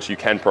point in which you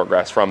can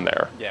progress from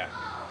there. Yeah,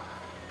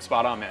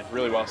 spot on, man.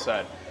 Really well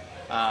said.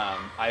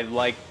 I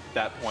like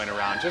that point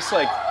around just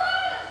like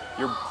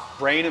your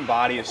brain and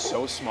body is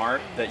so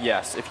smart that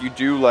yes, if you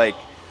do like,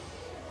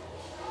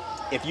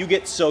 if you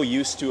get so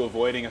used to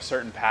avoiding a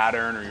certain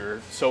pattern or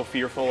you're so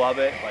fearful of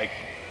it, like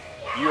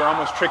you're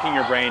almost tricking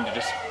your brain to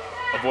just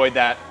avoid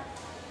that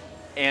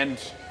and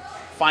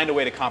find a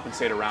way to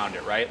compensate around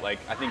it, right? Like,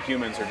 I think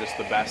humans are just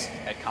the best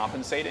at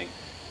compensating.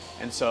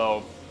 And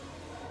so,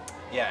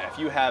 yeah, if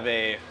you have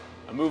a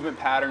movement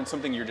pattern,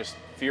 something you're just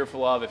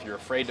fearful of, if you're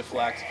afraid to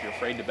flex, if you're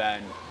afraid to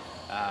bend,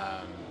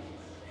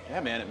 yeah,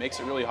 man, it makes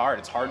it really hard.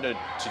 It's hard to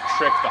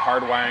trick the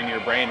hardwiring of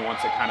your brain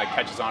once it kind of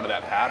catches onto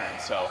that pattern.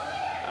 So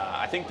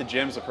I think the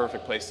gym's a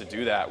perfect place to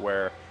do that,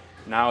 where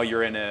now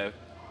you're in a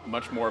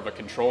much more of a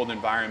controlled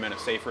environment, a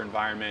safer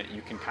environment.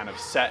 You can kind of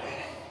set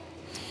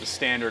the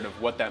standard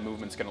of what that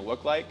movement's going to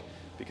look like,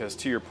 because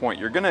to your point,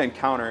 you're going to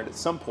encounter it at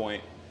some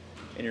point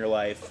in your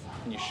life,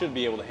 and you should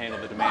be able to handle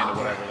the demand of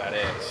whatever that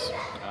is.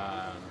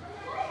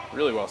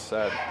 Really well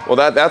said. Well,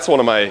 that's one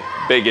of my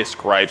biggest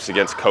gripes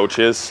against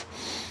coaches.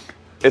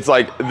 It's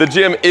like, the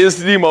gym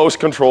is the most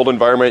controlled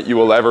environment you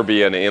will ever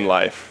be in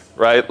life,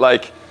 right?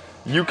 Like,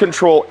 you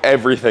control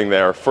everything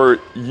there. For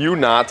you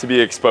not to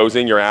be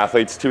exposing your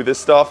athletes to this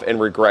stuff and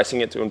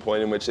regressing it to a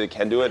point in which they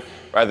can do it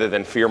rather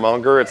than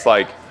fearmonger, it's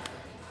like,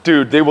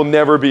 dude, they will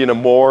never be in a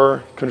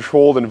more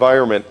controlled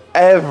environment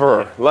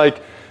ever.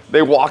 Like,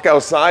 they walk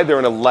outside, they're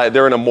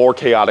in a more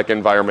chaotic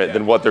environment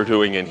than what they're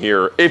doing in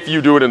here, if you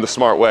do it in the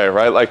smart way,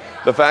 right? Like,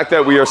 the fact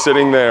that we are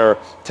sitting there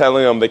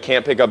telling them they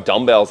can't pick up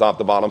dumbbells off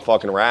the bottom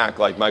fucking rack,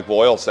 like Mike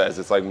Boyle says,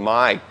 it's like,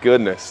 my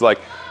goodness,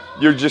 like,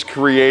 you're just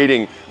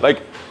creating,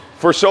 like,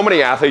 for so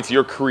many athletes,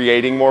 you're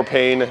creating more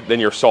pain than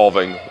you're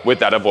solving with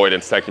that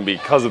avoidance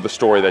technique because of the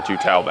story that you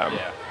tell them.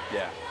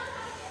 Yeah.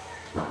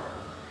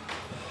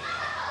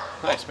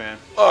 Nice, man.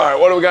 All right,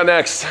 what do we got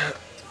next?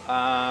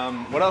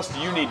 What else do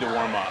you need to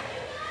warm up?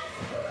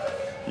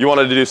 You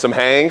wanted to do some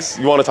hangs?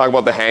 You want to talk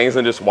about the hangs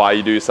and just why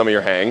you do some of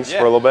your hangs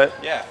for a little bit?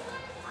 Yeah,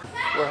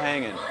 we're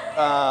hanging.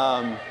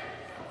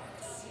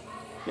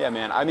 Yeah,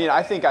 man, I mean,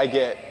 I think I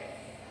get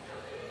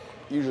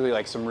usually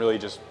like some really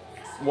just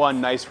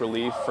one nice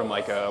relief from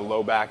like a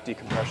low back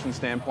decompression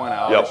standpoint. I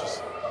always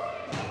just,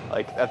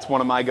 like, that's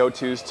one of my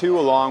go-tos too,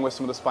 along with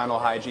some of the spinal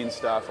hygiene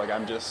stuff. Like,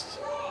 I'm just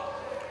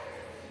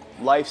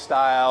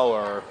lifestyle,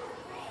 or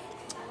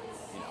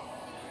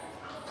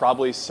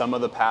probably some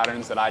of the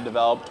patterns that I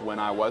developed when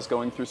I was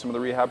going through some of the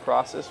rehab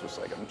process was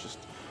like, I'm just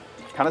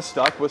kind of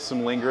stuck with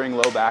some lingering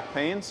low back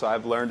pain. So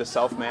I've learned to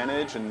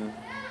self-manage and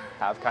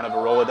have kind of a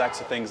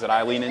Rolodex of things that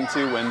I lean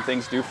into when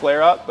things do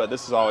flare up, but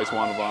this is always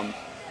one of them.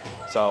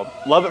 So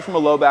love it from a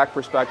low back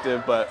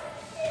perspective, but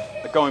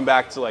going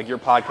back to like your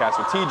podcast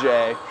with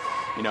TJ,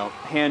 you know,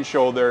 hand,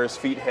 shoulders,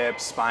 feet,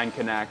 hips, spine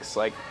connects,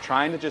 like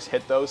trying to just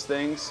hit those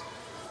things,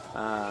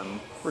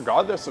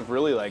 regardless of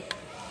really like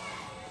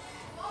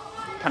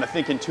kind of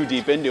thinking too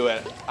deep into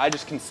it. I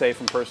just can say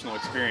from personal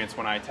experience,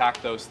 when I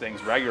attack those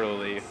things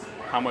regularly,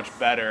 how much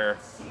better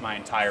my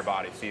entire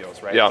body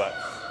feels, right? Yeah. But,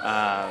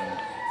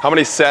 how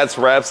many sets,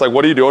 reps, like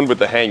what are you doing with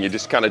the hang? You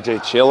just kind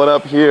of chilling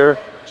up here?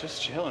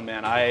 just chilling,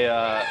 man.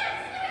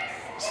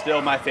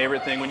 Still my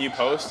favorite thing when you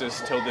post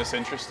is till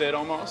disinterested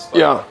almost. Like,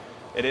 Yeah.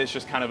 It is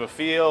just kind of a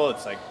feel.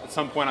 It's like at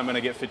some point I'm going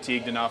to get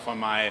fatigued enough on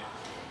my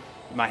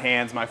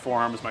hands, my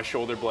forearms, my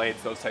shoulder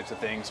blades, those types of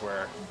things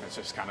where it's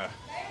just kind of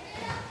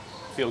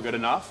feel good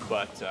enough.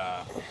 But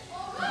yeah,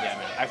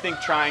 man, I think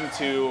trying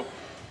to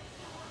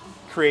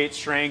create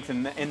strength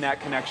in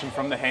that connection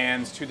from the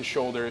hands to the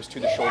shoulders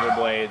to the shoulder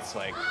blades,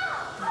 like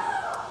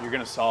you're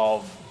going to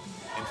solve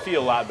and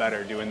feel a lot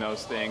better doing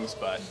those things.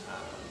 But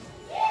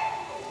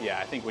yeah,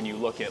 I think when you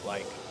look at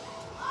like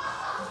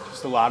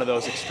just a lot of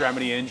those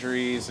extremity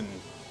injuries and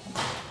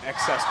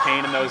excess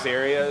pain in those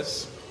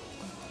areas,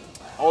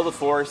 all the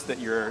force that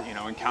you're, you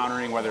know,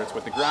 encountering, whether it's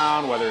with the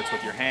ground, whether it's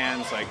with your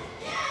hands, like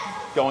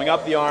going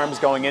up the arms,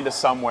 going into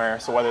somewhere.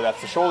 So whether that's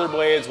the shoulder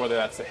blades, whether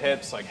that's the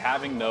hips, like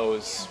having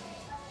those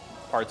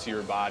parts of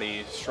your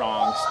body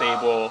strong,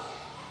 stable,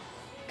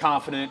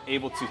 confident,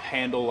 able to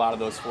handle a lot of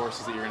those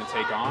forces that you're going to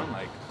take on,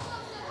 like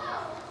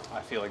I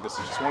feel like this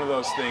is just one of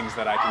those things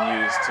that I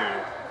can use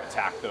to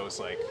attack those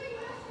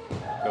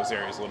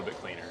areas a little bit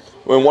cleaner.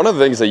 Well, one of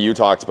the things that you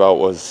talked about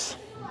was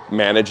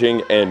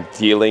managing and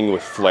dealing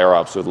with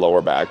flare-ups with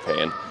lower back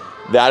pain.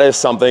 That is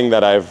something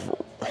that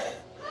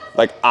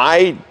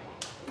I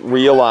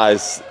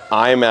realize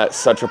I'm at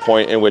such a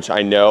point in which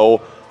I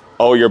know,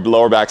 oh, your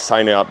lower back's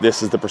tightening up,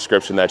 this is the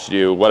prescription that you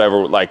do,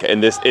 whatever, like,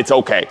 and this, it's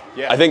okay.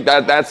 Yeah. I think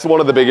that's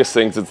one of the biggest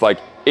things. It's like,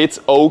 it's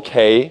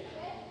okay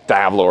to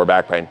have lower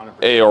back pain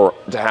 100%. Or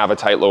to have a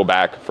tight low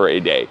back for a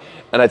day.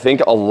 And I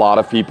think a lot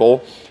of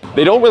people,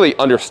 they don't really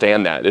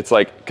understand that. It's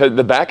like, 'cause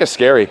the back is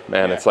scary,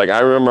 man. Yeah. It's like, I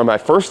remember my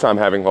first time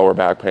having lower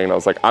back pain, I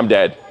was like, I'm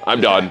dead,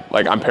 I'm done.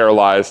 Like, I'm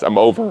paralyzed, I'm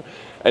over.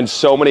 And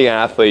so many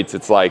athletes,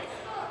 it's like,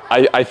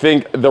 I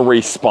think the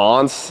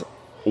response,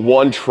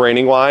 one,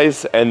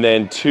 training-wise, and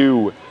then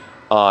two,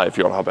 if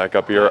you want to hop back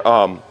up here,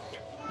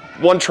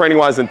 one,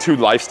 training-wise, and two,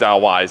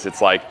 lifestyle-wise,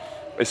 it's like,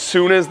 as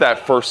soon as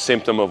that first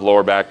symptom of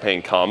lower back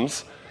pain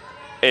comes,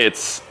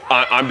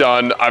 I'm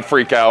done, I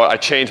freak out, I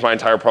change my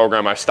entire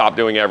program, I stop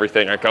doing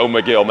everything, I go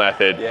McGill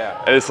method.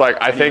 Yeah. And it's like,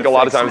 I think a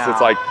lot of times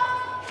it's like,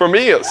 for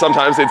me,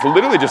 sometimes it's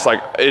literally just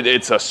like,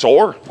 it's a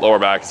sore lower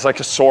back. It's like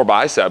a sore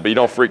bicep, but you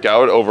don't freak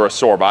out over a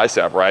sore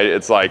bicep, right?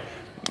 It's like,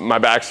 my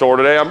back's sore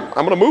today, I'm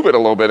gonna move it a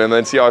little bit and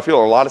then see how I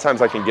feel. A lot of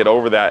times I can get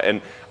over that.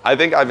 And I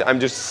think I'm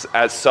just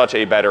at such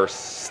a better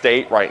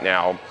state right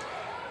now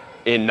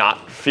in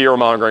not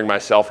fear-mongering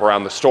myself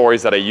around the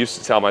stories that I used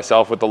to tell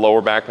myself with the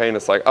lower back pain.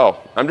 It's like, oh,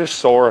 I'm just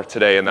sore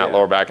today in that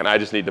lower back and I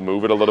just need to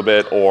move it a little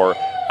bit, or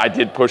I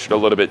did push it a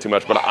little bit too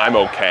much, but I'm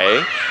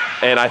okay.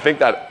 And I think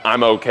that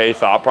I'm okay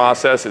thought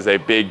process is a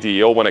big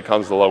deal when it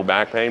comes to low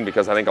back pain,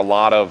 because I think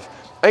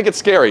it's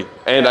scary.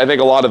 And I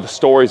think a lot of the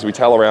stories we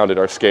tell around it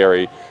are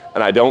scary.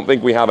 And I don't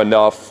think we have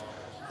enough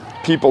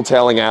people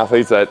telling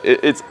athletes that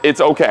it's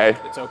okay.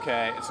 It's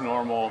okay, it's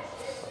normal.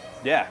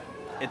 Yeah,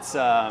 it's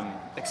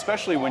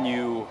especially when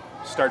you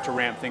start to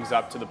ramp things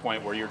up to the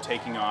point where you're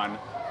taking on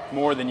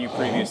more than you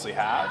previously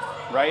have,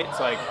 right? It's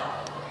like,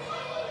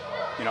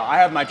 you know, I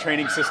have my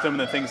training system and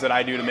the things that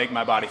I do to make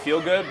my body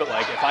feel good, but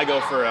like if I go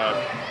for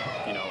a,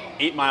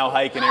 8-mile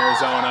hike in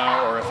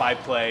Arizona, or if I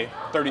play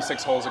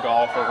 36 holes of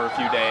golf over a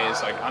few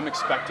days, like I'm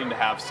expecting to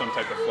have some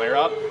type of flare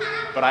up.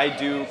 But I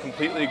do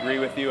completely agree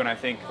with you, and I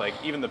think like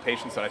even the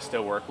patients that I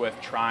still work with,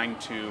 trying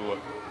to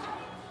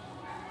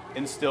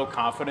instill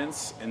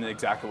confidence in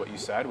exactly what you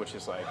said, which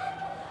is like,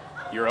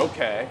 you're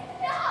okay.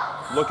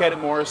 Look at it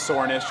more as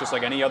soreness, just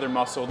like any other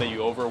muscle that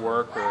you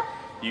overwork or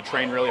you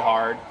train really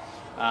hard.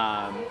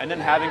 And then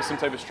having some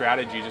type of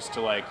strategy just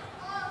to like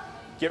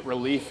get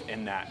relief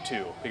in that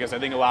too. Because I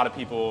think a lot of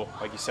people,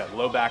 like you said,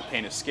 low back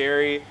pain is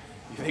scary.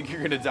 You think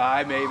you're gonna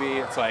die maybe.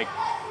 It's like,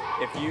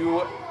 if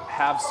you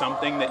have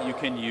something that you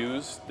can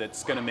use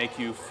that's gonna make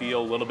you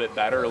feel a little bit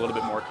better, a little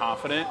bit more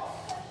confident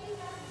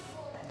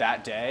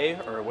that day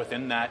or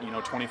within that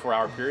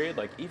 24-hour period,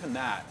 like even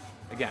that,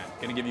 again,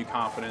 gonna give you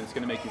confidence,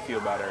 gonna make you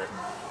feel better.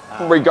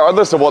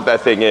 Regardless of what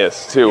that thing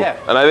is too. Yeah.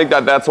 And I think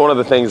that's one of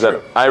the things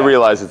that I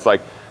realize. It's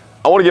like,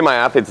 I wanna give my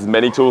athletes as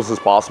many tools as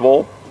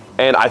possible.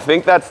 And I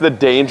think that's the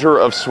danger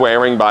of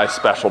swearing by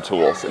special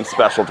tools and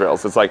special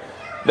drills. It's like,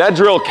 that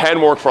drill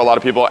can work for a lot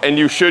of people and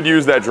you should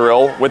use that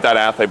drill with that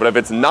athlete. But if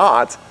it's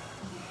not,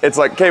 it's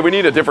like, okay, we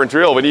need a different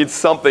drill. We need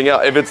something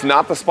else. If it's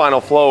not the spinal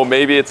flow,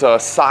 maybe it's a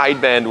side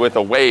bend with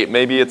a weight.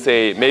 Maybe it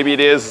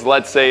is,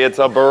 let's say it's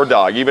a bird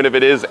dog. Even if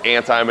it is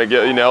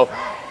anti-McGill,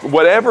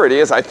 whatever it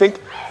is, I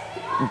think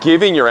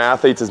giving your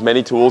athletes as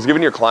many tools,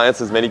 giving your clients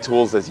as many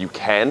tools as you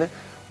can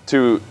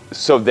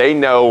so they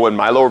know when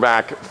my lower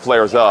back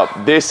flares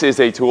up, this is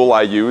a tool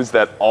I use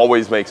that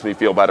always makes me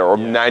feel better, or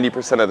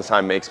 90% of the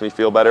time makes me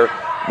feel better,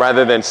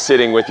 rather than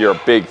sitting with your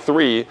big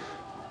three.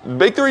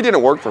 Big three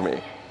didn't work for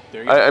me.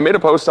 I made a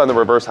post on the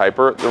reverse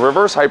hyper. The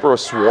reverse hyper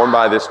was sworn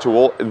by this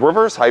tool.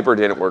 Reverse hyper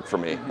didn't work for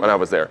me when I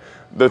was there.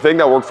 The thing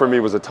that worked for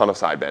me was a ton of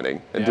side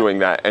bending and doing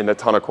that, and a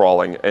ton of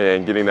crawling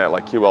and getting that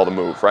like QL to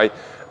move, right?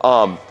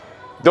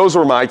 Those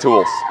were my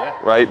tools,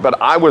 right? But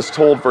I was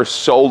told for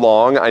so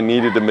long I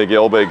needed the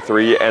McGill Big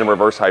Three and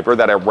reverse hyper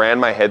that I ran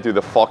my head through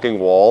the fucking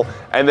wall,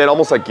 and then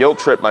almost like guilt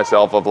tripped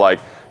myself of like,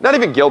 not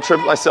even guilt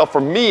tripped myself. For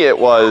me, it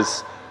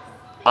was,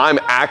 I'm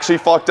actually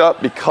fucked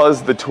up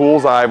because the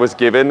tools I was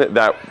given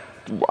that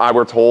I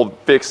were told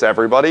fix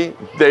everybody,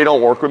 they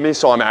don't work with me,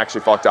 so I'm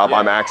actually fucked up,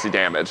 I'm actually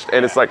damaged.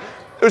 And it's like,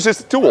 it was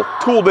just a tool.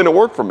 Tool didn't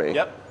work for me.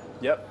 Yep.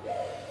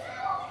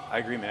 I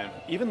agree, man.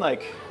 Even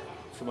like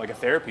from like a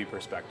therapy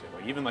perspective,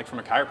 like even like from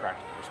a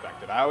chiropractic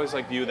perspective, I always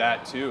like view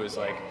that too as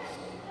like,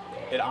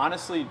 it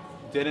honestly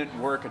didn't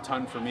work a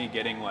ton for me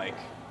getting like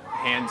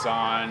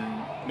hands-on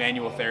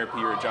manual therapy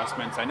or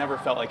adjustments. I never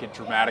felt like it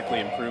dramatically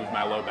improved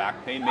my low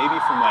back pain. Maybe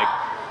from like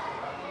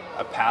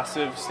a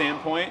passive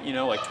standpoint, you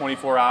know, like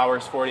 24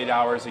 hours, 48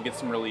 hours, it gets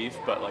some relief,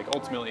 but like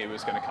ultimately it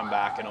was going to come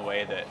back in a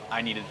way that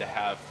I needed to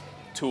have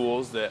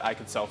tools that I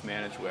could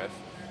self-manage with.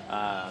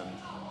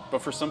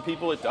 But for some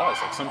people it does.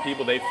 Like some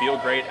people, they feel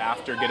great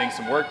after getting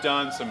some work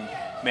done, some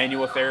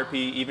manual therapy,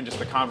 even just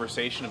the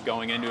conversation of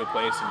going into a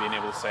place and being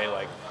able to say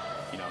like,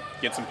 you know,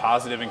 get some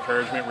positive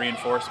encouragement,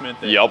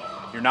 reinforcement that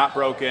you're not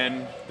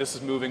broken, this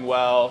is moving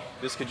well,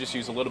 this could just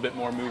use a little bit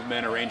more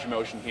movement or range of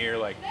motion here.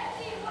 Like,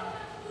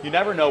 you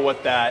never know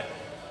what that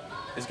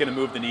is going to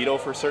move the needle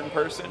for a certain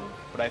person,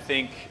 but I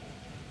think,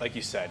 like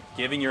you said,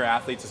 giving your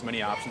athletes as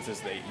many options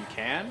as you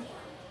can,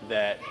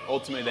 that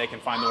ultimately they can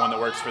find the one that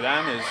works for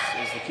them is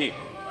the key.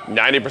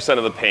 90%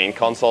 of the pain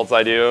consults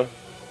I do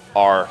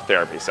are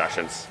therapy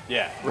sessions.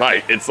 Yeah.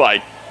 Right. It's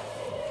like,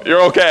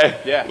 you're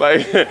okay. Yeah.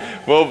 Like,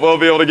 we'll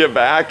be able to get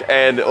back,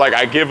 and like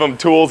I give them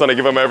tools and I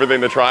give them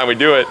everything to try, and we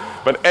do it.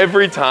 But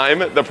every time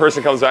the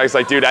person comes back, it's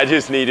like, dude, I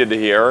just needed to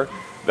hear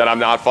that I'm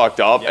not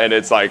fucked up, and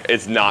it's like,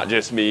 it's not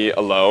just me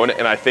alone.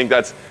 And I think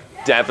that's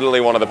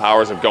definitely one of the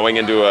powers of going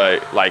into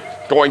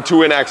going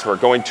to an expert,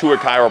 going to a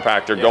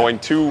chiropractor, going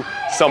to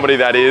somebody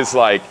that is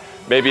like,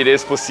 maybe it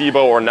is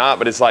placebo or not,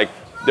 but it's like,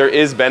 there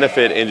is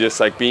benefit in just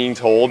like being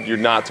told you're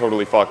not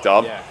totally fucked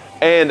up.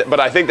 But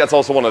I think that's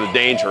also one of the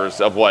dangers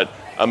of what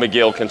a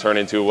McGill can turn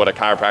into, what a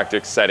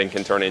chiropractic setting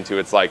can turn into.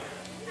 It's like,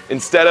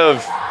 instead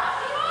of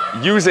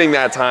using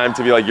that time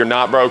to be like, you're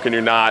not broken,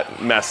 you're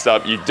not messed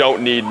up, you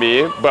don't need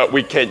me, but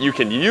you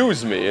can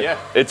use me.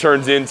 It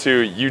turns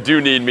into, you do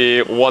need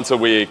me once a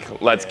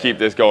week, let's keep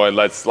this going,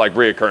 let's like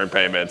reoccurring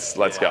payments,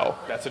 let's go.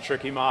 That's a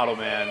tricky model,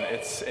 man.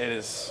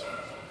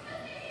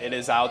 It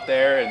is out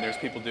there, and there's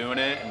people doing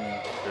it,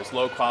 and there's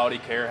low quality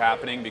care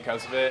happening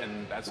because of it,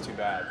 and that's too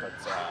bad. But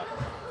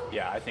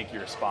yeah, I think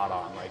you're spot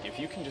on. Like, if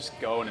you can just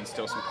go and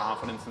instill some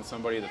confidence in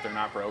somebody that they're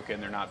not broken,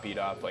 they're not beat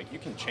up, like you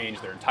can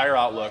change their entire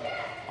outlook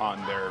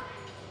on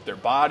their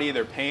body,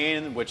 their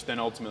pain, which then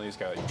ultimately is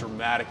going to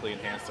dramatically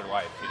enhance their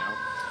life, you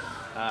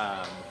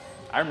know?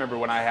 I remember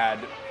when I had,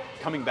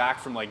 coming back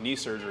from like knee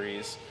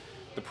surgeries,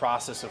 the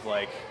process of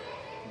like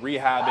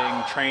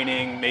rehabbing,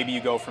 training, maybe you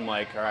go from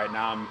like, all right,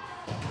 now I'm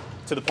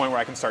to the point where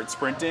I can start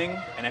sprinting,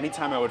 and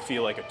anytime I would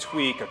feel like a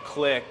tweak, a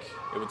click,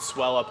 it would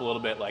swell up a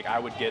little bit, like I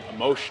would get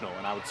emotional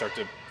and I would start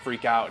to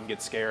freak out and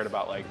get scared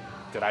about like,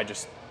 did I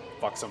just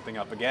fuck something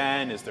up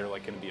again? Is there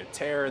like gonna be a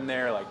tear in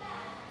there? Like,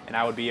 and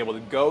I would be able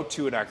to go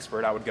to an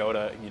expert. I would go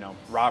to, you know,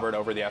 Robert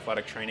over the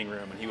athletic training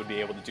room, and he would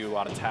be able to do a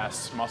lot of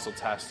tests, muscle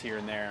tests here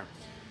and there.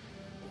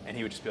 And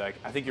he would just be like,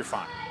 I think you're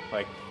fine.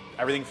 Like,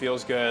 everything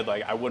feels good.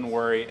 Like, I wouldn't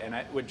worry. And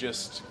I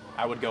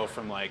would go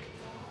from like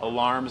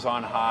alarms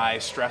on high,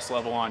 stress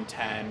level on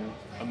 10,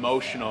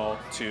 emotional,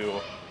 to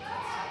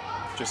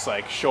just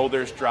like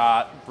shoulders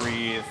drop,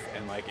 breathe,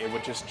 and like it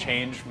would just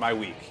change my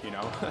week, you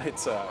know?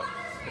 It's a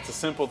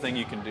simple thing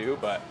you can do,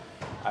 but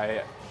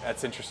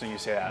that's interesting you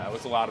say that. That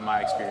was a lot of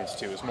my experience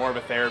too. It was more of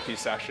a therapy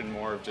session,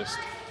 more of just,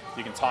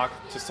 you can talk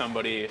to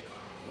somebody,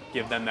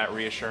 give them that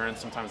reassurance.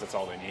 Sometimes that's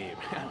all they need.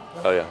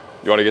 Oh yeah.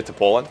 You want to get to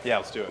pulling? Yeah,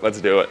 let's do it.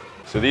 Let's do it.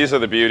 So these are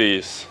the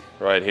beauties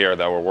right here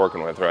that we're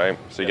working with, right?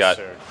 So you got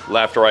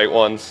left, right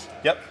ones.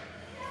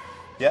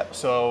 Yep,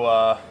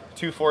 so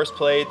 2 force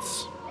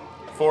plates,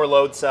 4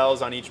 load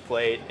cells on each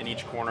plate, in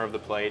each corner of the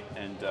plate.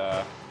 And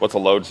what's a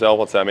load cell?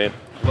 What's that mean?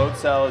 Load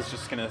cell is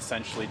just gonna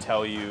essentially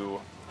tell you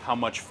how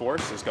much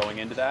force is going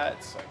into that.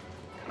 It's like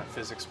kind of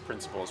physics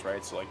principles,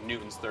 right? So like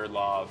Newton's third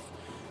law of,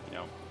 you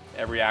know,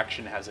 every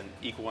action has an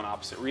equal and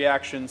opposite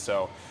reaction.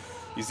 So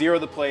you zero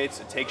the plates,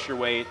 it takes your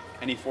weight,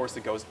 any force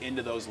that goes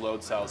into those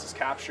load cells is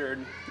captured.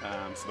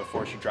 So the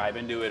force you drive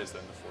into it is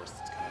then the force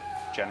that's kind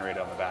of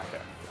generated on the back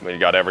end. I mean, you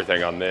got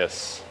everything on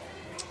this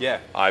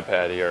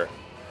iPad here.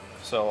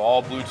 So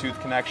all Bluetooth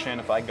connection.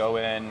 If I go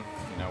in,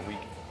 you know, we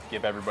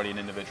give everybody an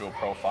individual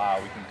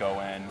profile. We can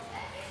go in,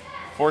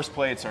 Force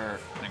plates are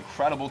an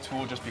incredible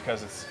tool just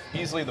because it's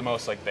easily the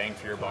most like bang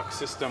for your buck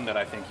system that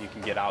I think you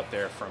can get out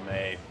there from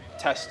a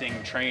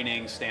testing,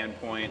 training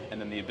standpoint,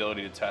 and then the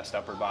ability to test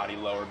upper body,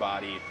 lower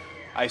body,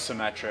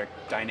 isometric,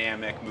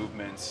 dynamic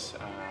movements,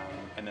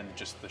 and then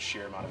just the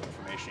sheer amount of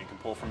information you can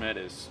pull from it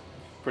is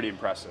pretty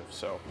impressive.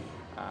 So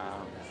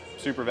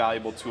super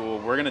valuable tool.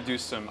 We're gonna do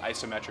some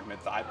isometric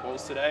mid-thigh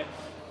pulls today.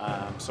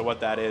 So what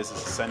that is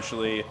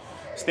essentially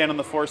stand on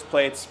the force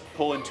plates,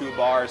 pull into a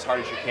bar as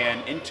hard as you can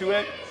into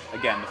it.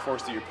 Again, the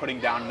force that you're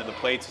putting down into the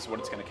plates is what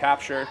it's going to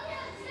capture.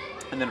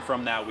 And then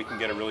from that, we can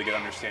get a really good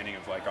understanding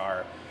of like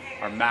our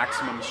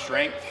maximum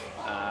strength.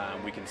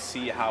 We can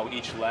see how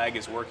each leg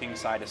is working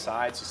side to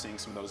side, so seeing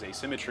some of those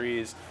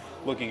asymmetries,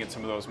 looking at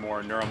some of those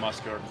more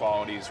neuromuscular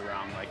qualities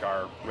around like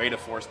our rate of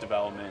force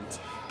development.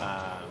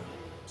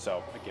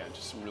 So again,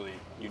 just some really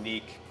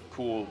unique,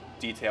 cool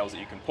details that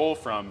you can pull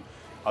from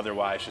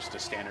otherwise just a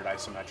standard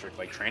isometric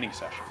like training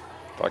session.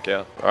 Fuck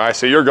yeah. All right,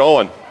 so you're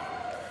going.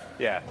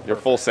 Yeah. You're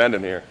full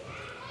sending here.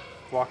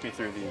 Walk me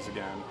through these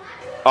again.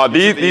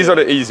 These are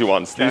the easy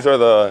ones. Okay. These are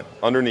the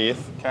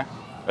underneath. Okay.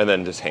 And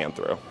then just hand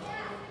through.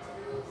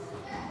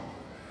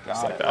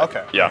 Got Like it. that.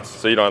 Okay. Yeah,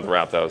 so you don't have to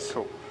wrap those.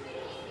 Cool.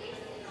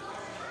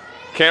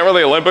 Can't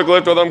really Olympic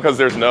lift with them because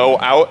there's no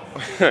out,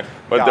 but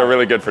Got they're it.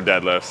 really good for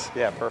deadlifts.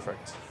 Yeah,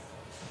 perfect.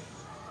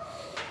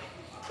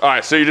 All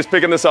right, so you're just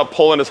picking this up,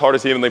 pulling as hard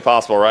as humanly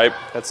possible, right?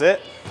 That's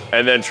it.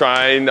 And then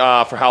trying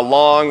for how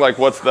long? Like,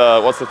 what's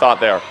the thought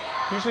there?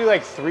 Usually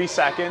like 3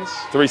 seconds.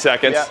 3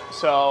 seconds. Yeah.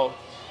 So,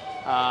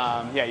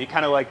 yeah, you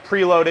kind of like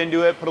preload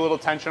into it, put a little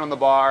tension on the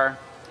bar,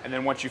 and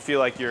then once you feel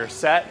like you're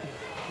set,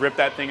 rip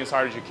that thing as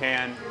hard as you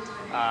can.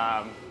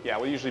 Yeah,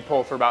 we usually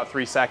pull for about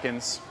 3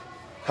 seconds.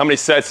 How many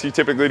sets are you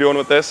typically doing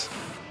with this?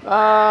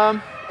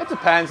 It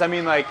depends. I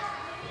mean, like,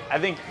 I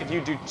think if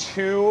you do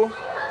 2,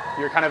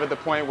 you're kind of at the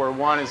point where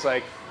 1 is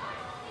like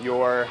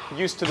you're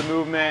used to the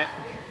movement,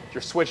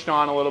 you're switched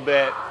on a little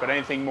bit, but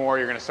anything more,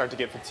 you're going to start to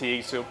get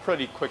fatigued. So you'll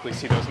pretty quickly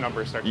see those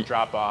numbers start to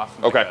drop off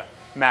from like a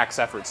max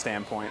effort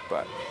standpoint.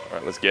 But all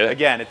right, let's get it.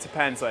 Again, it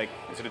depends. Like,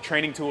 is it a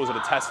training tool? Is it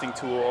a testing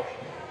tool?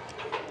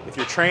 If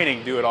you're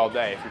training, do it all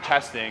day. If you're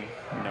testing,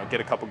 you know,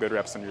 get a couple good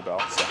reps under your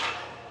belt. So,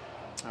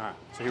 all right,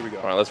 so here we go.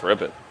 All right, let's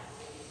rip it.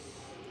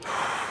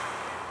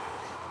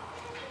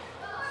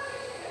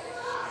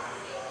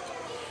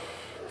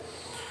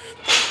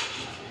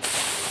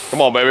 Come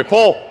on, baby.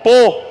 Pull,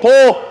 pull,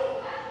 pull.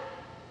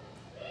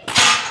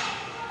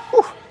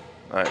 Whew.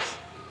 Nice.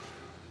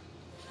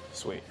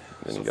 Sweet.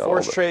 Then So you got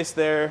force all the- trace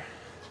there.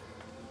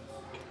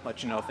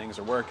 Let you know things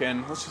are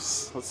working.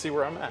 Let's see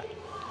where I'm at.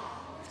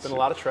 It's been a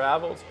lot of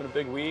travel. It's been a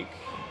big week.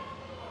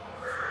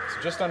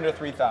 So just under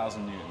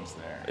 3,000 newtons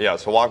there. Yeah,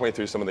 so walk me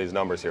through some of these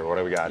numbers here. What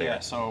do we got Yeah,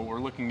 here? so we're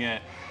looking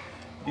at,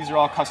 these are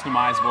all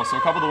customizable. So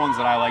a couple of the ones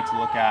that I like to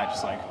look at,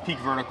 just like peak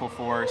vertical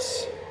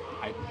force.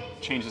 I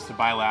change this to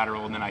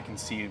bilateral and then I can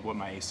see what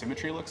my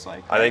asymmetry looks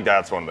like. I think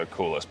that's one of the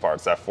coolest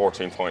parts, that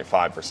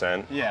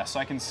 14.5%. Yeah, so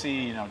I can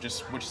see, you know,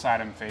 just which side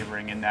I'm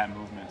favoring in that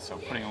movement. So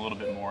putting a little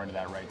bit more into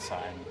that right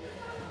side,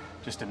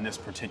 just in this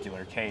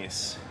particular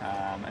case.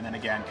 And then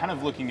again, kind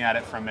of looking at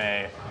it from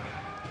a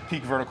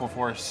peak vertical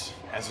force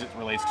as it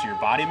relates to your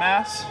body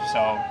mass.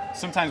 So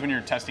sometimes when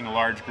you're testing a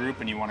large group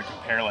and you want to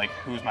compare like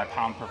who's my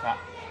pound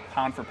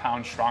for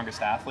pound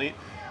strongest athlete,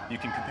 you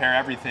can compare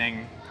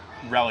everything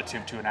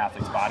relative to an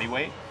athlete's body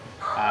weight,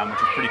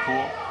 which is pretty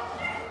cool.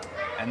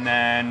 And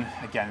then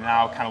again,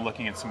 now kind of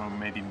looking at some of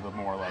maybe the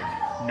more like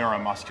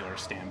neuromuscular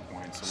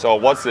standpoints. So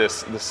what's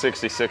this, the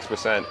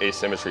 66%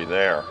 asymmetry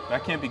there?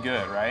 That can't be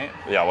good, right?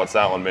 Yeah, what's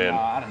that one mean?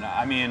 I don't know.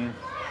 I mean,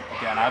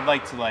 again, I'd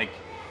like to like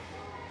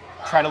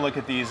try to look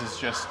at these as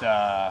just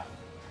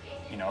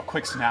you know, a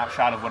quick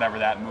snapshot of whatever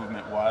that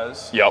movement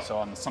was. Yep. So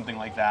on something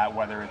like that,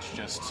 whether it's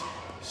just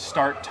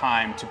start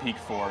time to peak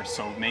force,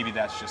 so maybe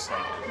that's just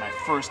like my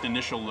first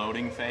initial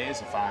loading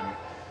phase if I'm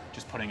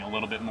just putting a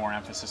little bit more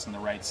emphasis on the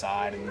right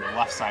side and the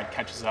left side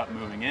catches up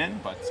moving in,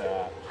 but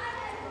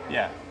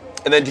yeah.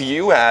 And then do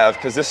you have,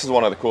 because this is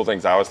one of the cool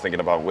things I was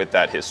thinking about with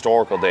that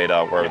historical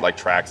data where it like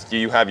tracks, do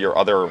you have your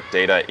other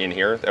data in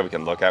here that we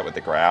can look at with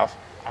the graph?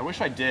 I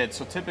wish I did.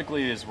 So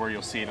typically is where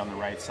you'll see it on the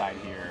right side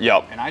here.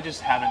 Yep. And I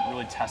just haven't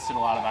really tested a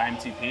lot of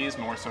IMTPs,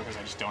 more so because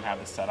I just don't have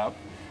this set up.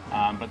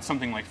 But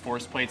something like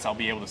force plates, I'll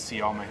be able to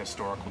see all my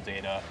historical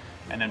data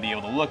and then be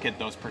able to look at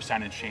those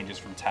percentage changes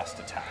from test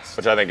to test.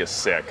 Which I think is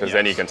sick, because Yes.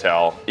 then you can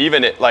tell,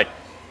 even it, like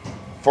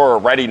for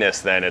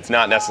readiness then, it's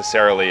not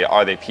necessarily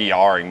are they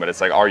PRing, but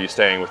it's like, are you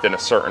staying within a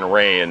certain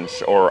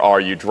range, or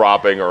are you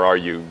dropping, or are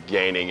you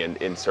gaining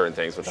in certain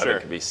things, which I Sure.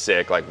 think could be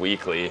sick, like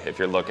weekly, if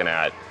you're looking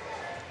at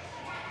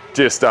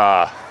just,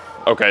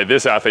 okay,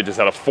 this athlete just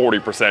had a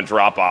 40%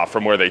 drop off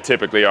from where they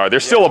typically are. They're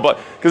still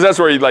because that's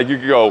where you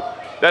could go,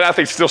 that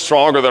athlete's still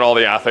stronger than all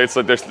the athletes.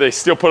 Like they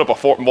still put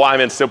up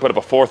Wyman still put up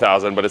a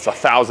 4,000, but it's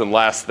 1,000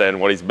 less than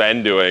what he's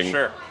been doing.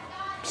 Sure.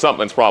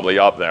 Something's probably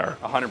up there.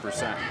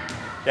 100%.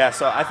 Yeah,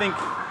 so I think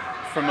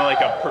from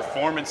like a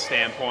performance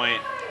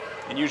standpoint,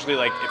 and usually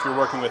like if you're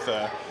working with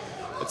a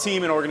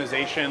team and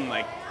organization,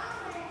 like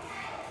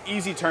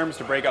easy terms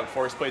to break up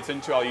force plates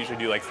into, I'll usually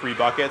do like 3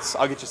 buckets.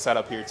 I'll get you set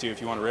up here too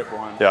if you want to rip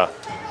one. Yeah.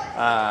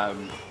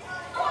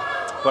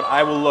 But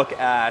I will look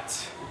at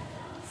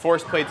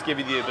force plates give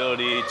you the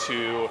ability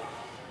to,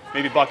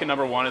 maybe bucket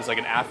number 1 is like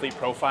an athlete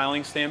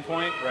profiling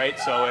standpoint, right?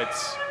 So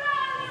it's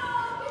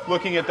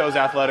looking at those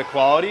athletic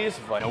qualities,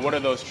 like what are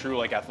those true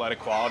like athletic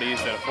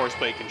qualities that a force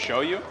plate can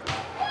show you.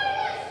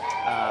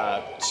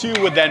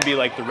 2 would then be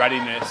like the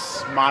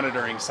readiness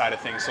monitoring side of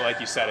things. So like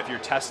you said, if you're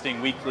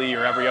testing weekly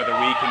or every other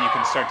week and you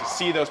can start to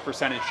see those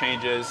percentage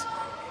changes,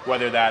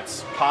 whether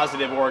that's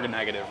positive or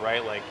negative,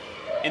 right? Like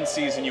in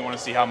season, you want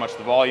to see how much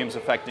the volume's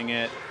affecting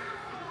it.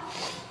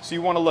 So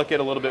you want to look at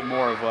a little bit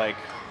more of like,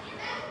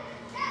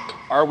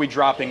 are we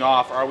dropping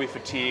off? Are we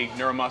fatigued?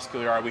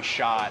 Neuromuscular? Are we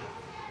shot?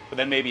 But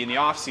then maybe in the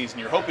off season,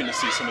 you're hoping to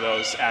see some of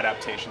those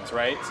adaptations,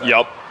 right? So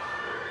Yep.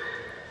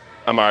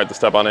 I'm all right to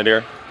step on it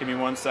here. give me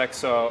 1 sec.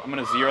 So I'm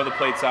going to zero the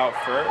plates out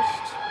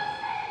first.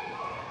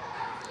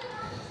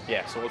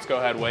 Yeah, so let's go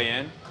ahead, weigh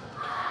in.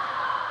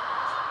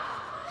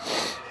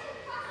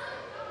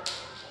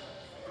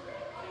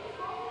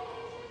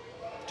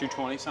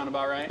 $220 sound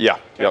about right? Yeah,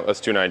 okay. Yep,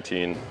 that's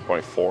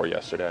 219.4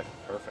 yesterday.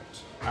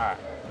 Perfect. All right.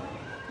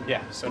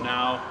 Yeah, so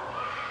now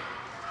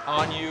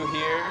on you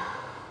here.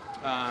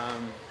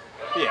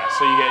 Yeah,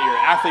 so you get your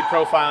athlete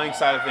profiling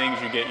side of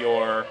things, you get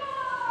your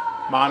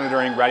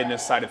monitoring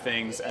readiness side of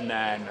things, and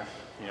then,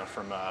 you know,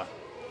 from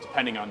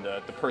depending on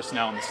the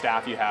personnel and the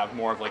staff you have,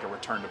 more of like a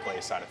return to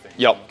play side of things.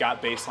 Yep. You've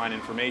got baseline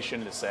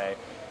information to say,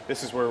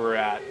 this is where we're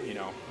at, you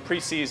know,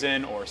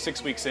 preseason or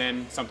 6 weeks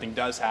in, something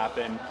does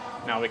happen.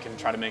 Now we can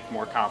try to make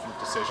more confident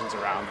decisions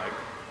around like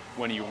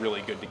when are you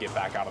really good to get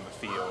back out on the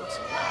field.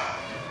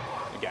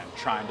 Again,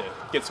 trying to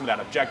get some of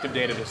that objective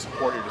data to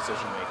support your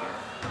decision making.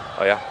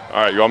 Oh yeah.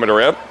 All right, you want me to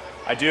rip?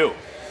 I do.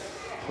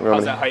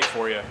 How's that height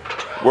for you?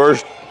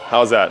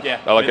 How's that?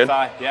 Yeah, that look good?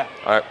 mid-thigh, yeah.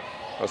 All right.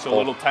 Let's So a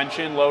little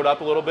tension, load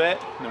up a little bit,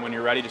 and then when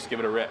you're ready, just give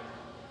it a rip.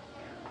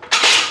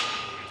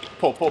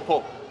 Pull, pull,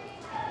 pull.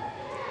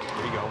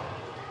 There you go.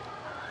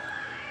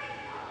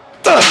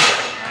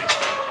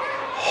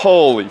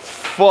 Holy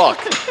fuck.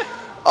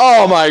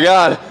 Oh my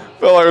God. I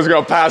felt like I was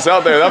gonna pass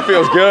out there. That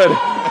feels good.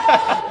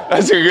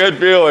 That's a good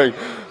feeling.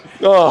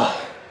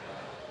 Oh.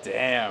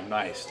 Damn,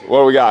 nice, dude. What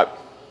do we got?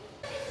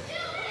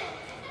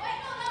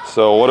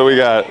 So what do we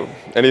got?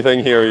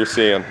 Anything here you're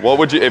seeing? What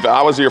would you, if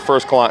I was your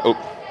first client,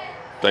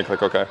 then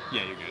click OK.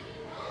 Yeah, you're good.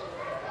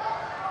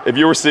 If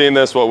you were seeing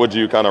this, what would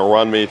you kind of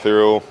run me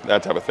through,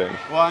 that type of thing?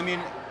 Well, I mean,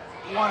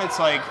 one, it's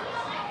like,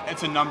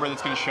 it's a number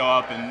that's going to show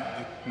up, and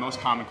the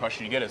most common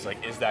question you get is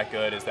like, is that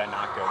good? Is that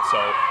not good?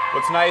 So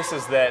what's nice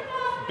is that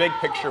big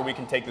picture, we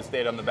can take this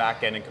data on the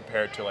back end and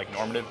compare it to like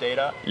normative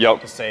data.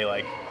 Yep. To say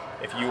like,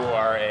 if you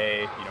are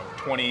a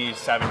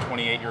 27,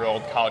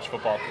 28-year-old college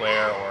football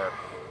player or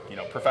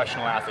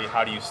professional athlete,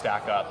 how do you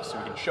stack up? So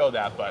we can show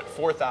that, but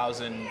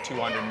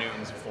 4,200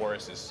 newtons of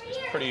force is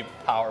pretty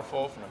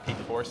powerful from a peak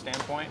force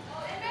standpoint.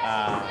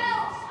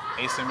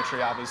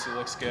 Asymmetry obviously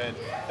looks good.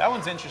 That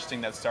one's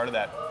interesting, that started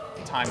that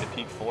time to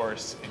peak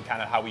force and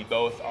kind of how we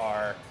both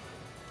are,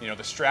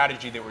 the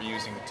strategy that we're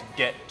using to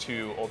get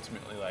to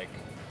ultimately like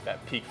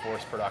that peak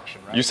force production,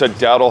 right? You said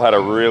Dowdle had a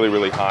really,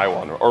 really high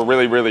one, or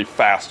really, really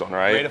fast one,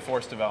 right? Rate of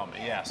force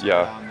development, yeah. So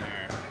yeah. Down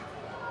there.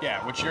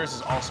 Yeah, which yours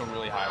is also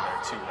really high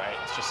there too, right?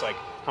 It's just like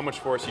how much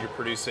force you're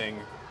producing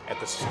at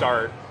the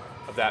start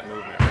of that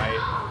movement,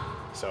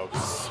 right? So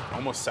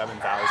almost 7,000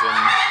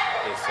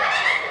 is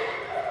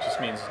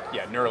just means,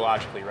 yeah,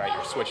 neurologically, right?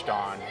 You're switched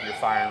on, you're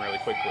firing really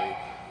quickly.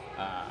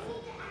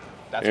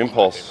 That's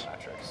Impulse. one of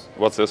my favorite metrics.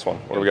 What's this one?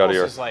 What do we got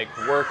here? Impulse is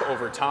like work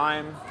over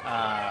time.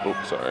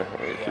 Oops, sorry.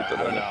 Yeah,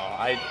 I don't know.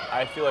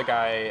 I feel like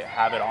I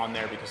have it on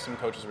there because some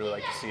coaches really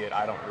like to see it.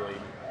 I don't really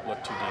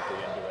look too deeply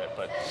into it,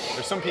 but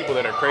there's some people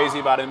that are crazy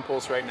about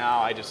impulse right now.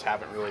 I just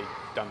haven't really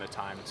done the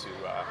time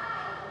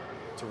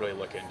to really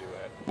look into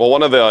it. Well,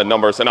 one of the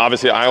numbers, and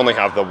obviously I only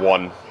have the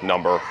one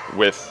number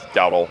with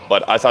Dowdle,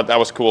 but I thought that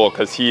was cool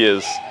because he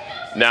is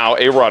now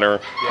a runner,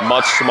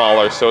 much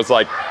smaller. So it's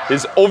like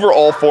his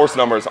overall force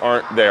numbers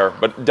aren't there,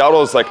 but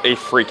Dowdle is like a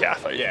freak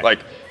athlete. Yeah. Like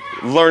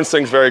learns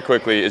things very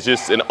quickly. Is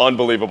just an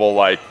unbelievable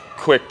like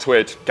quick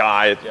twitch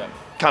guy. Yeah.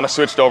 Kind of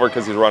switched over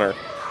because he's a runner.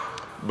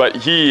 But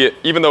he,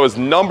 even though his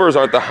numbers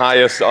aren't the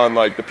highest on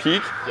like the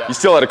peak, he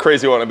still had a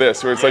crazy one of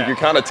this, where it's like you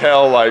kind of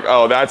tell like,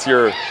 oh, that's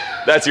your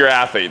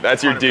athlete,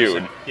 that's your 100%.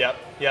 dude. Yep.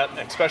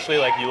 Especially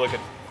like you look at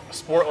a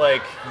sport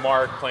like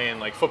Mark playing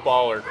like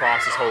football or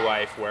cross his whole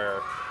life, where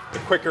the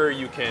quicker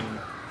you can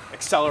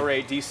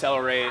accelerate,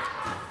 decelerate,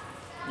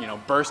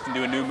 burst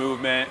into a new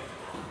movement,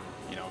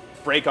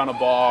 break on a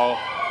ball,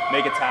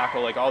 make a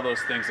tackle, like all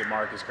those things that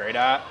Mark is great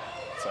at.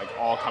 It's like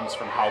all comes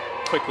from how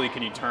quickly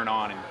can you turn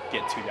on and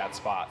get to that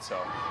spot. So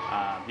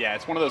yeah,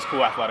 it's one of those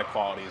cool athletic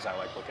qualities I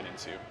like looking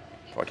into.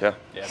 Fuck yeah.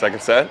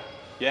 Second set?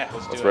 Yeah,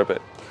 let's rip it.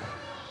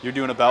 You're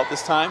doing a belt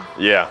this time?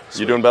 Yeah.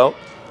 Sweet. You doing belt?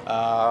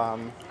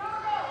 I'm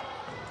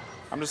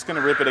just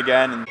gonna rip it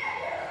again. And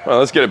well,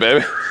 let's get it,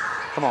 baby.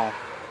 Come on.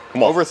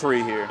 Come on. Over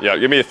 3 here. Yeah,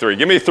 give me a 3.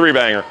 Give me a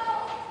 3-banger.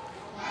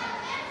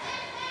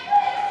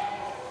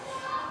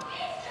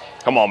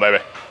 Come on,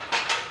 baby.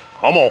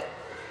 Come on.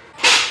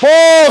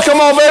 Oh,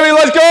 come on, baby,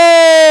 let's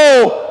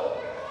go!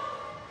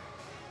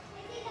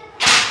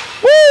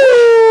 Woo!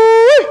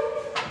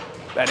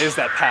 That is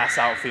that pass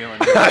out feeling.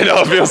 I know,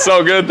 it feels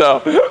so good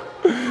though.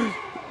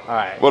 All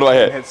right. What do I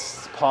hit?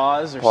 Hit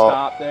pause or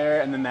stop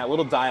there, and then that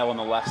little dial on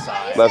the left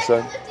side. Left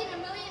side.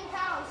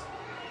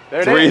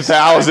 There it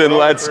 3,000,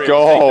 let's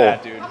go.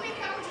 That, dude.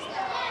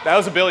 That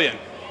was $1 billion.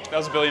 That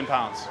was $1 billion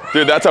pounds.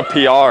 Dude, that's a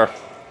PR.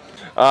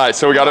 All right,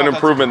 so we got an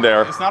improvement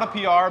there. It's not a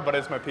PR, but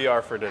it's my PR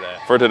for today.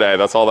 For today,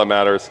 that's all that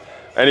matters.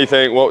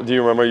 Anything, what, do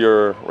you remember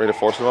your rate of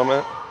force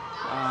development?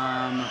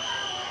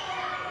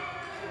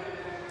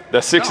 The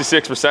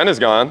 66% is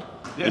gone.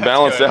 Yeah, you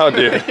balanced out,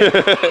 dude.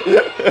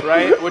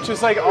 Right, which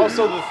is like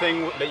also the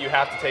thing that you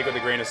have to take with a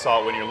grain of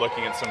salt when you're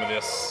looking at some of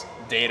this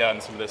data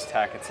and some of this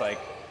tech. It's like,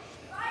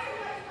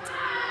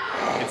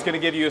 it's going to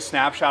give you a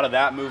snapshot of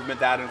that movement,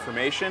 that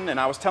information. And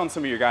I was telling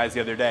some of your guys the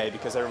other day,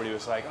 because everybody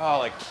was like, oh,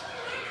 like,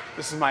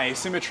 this is my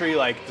asymmetry.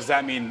 Like, does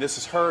that mean this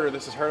is hurt or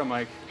this is hurt? I'm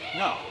like,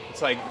 no.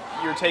 It's like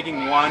you're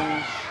taking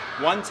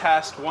one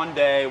test, one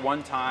day,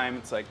 one time.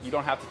 It's like you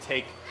don't have to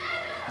take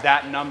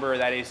that number,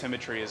 that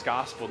asymmetry as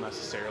gospel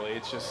necessarily.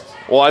 It's just.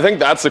 Well, I think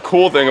that's the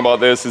cool thing about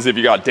this is if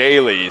you got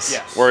dailies,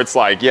 yes, where it's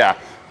like, yeah,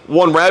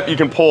 one rep you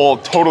can pull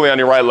totally on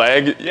your right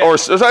leg, yeah, or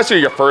especially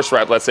your first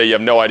rep, let's say you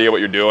have no idea what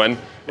you're doing,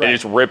 and you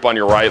just rip on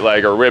your right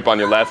leg or rip on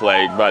your left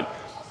leg. But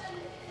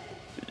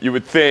you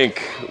would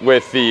think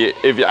with the,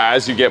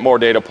 as you get more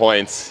data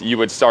points, you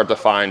would start to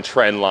find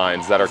trend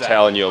lines that are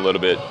telling you a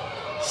little bit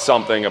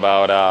something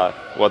about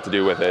what to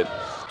do with it.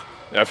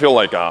 I feel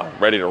like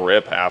ready to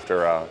rip after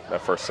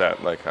that first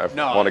set. Like I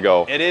want to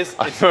go. It is.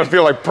 I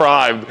feel like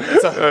primed.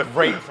 It's a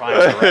great primer.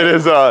 Right? It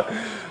is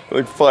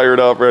like fired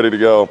up, ready to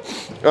go.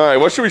 All right,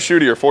 what should we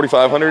shoot here?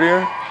 4,500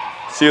 here?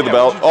 See you the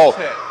belt. Oh,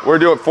 we're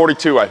doing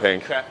 42, I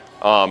think.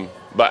 Okay.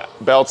 But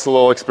belt's a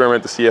little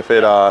experiment to see if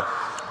it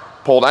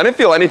pulled. I didn't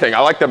feel anything. I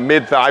like the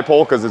mid thigh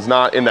pull because it's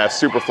not in that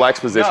super flex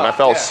position. I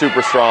felt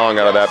super strong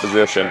out of that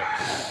position.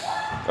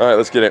 All right,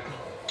 let's get it.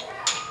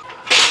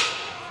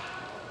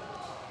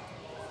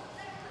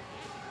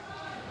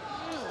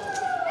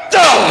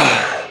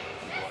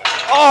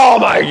 Oh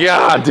my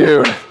God,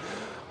 dude.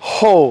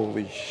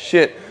 Holy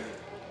shit.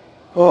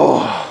 Oh,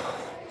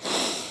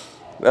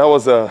 that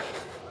was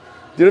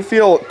didn't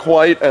feel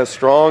quite as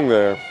strong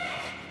there.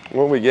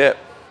 What did we get?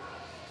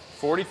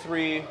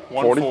 43,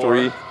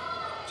 43. So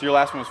your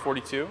last one was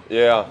 42?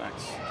 Yeah.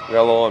 Nice. We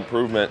got a little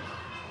improvement.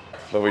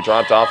 But we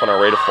dropped off on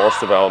our rate of force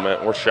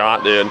development. We're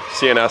shot, dude.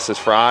 CNS is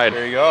fried.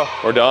 There you go.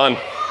 We're done.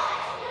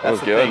 That's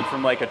the good. thing.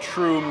 From like a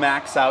true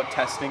max out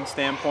testing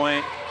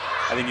standpoint,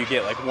 I think you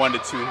get like 1 to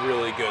 2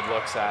 really good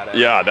looks at it.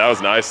 Yeah, that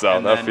was nice though.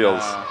 And that then,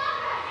 feels.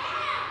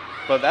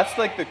 But that's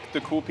like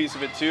the cool piece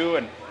of it too.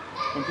 And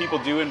when people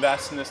do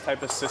invest in this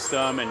type of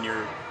system, and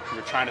you're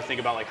trying to think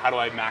about like how do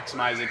I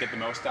maximize it, get the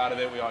most out of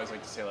it, we always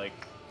like to say like,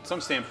 some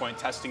standpoint,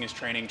 testing is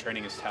training,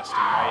 training is testing,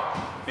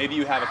 right? Maybe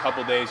you have a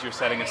couple days you're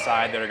setting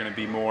aside that are going to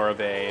be more of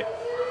a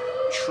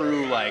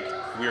true, like,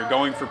 we are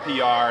going for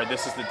PR.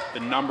 This is the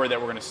number that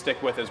we're going to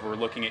stick with as we're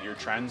looking at your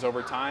trends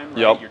over time, right?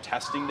 Yep. Your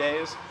testing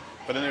days.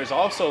 But then there's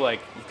also, like,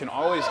 you can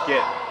always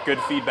get good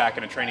feedback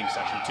in a training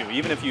session, too.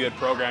 Even if you had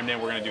programmed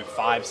in, we're going to do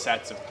 5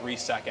 sets of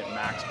 3-second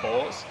max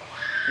pulls.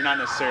 You're not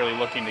necessarily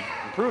looking to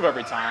improve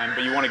every time,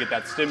 but you want to get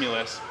that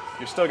stimulus.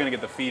 You're still going to get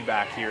the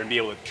feedback here and be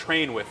able to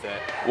train with it.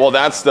 Well,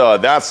 that's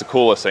the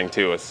coolest thing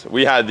too. Is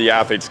we had the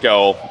athletes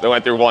go. They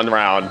went through one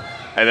round,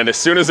 and then as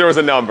soon as there was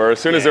a number, as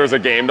soon as there was a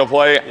game to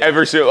play,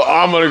 every single,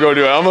 I'm gonna go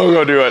do it. I'm gonna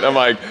go do it. I'm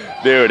like,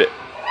 dude.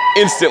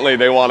 Instantly,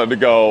 they wanted to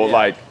go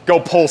like go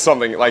pull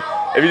something. Like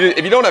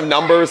if you don't have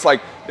numbers, like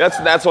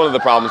that's one of the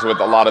problems with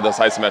a lot of those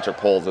isometric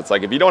pulls. It's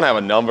like if you don't have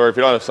a number, if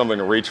you don't have something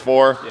to reach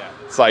for,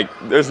 it's like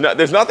there's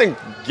nothing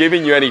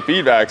giving you any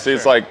feedback. So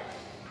it's like,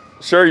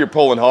 sure you're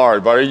pulling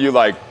hard, but are you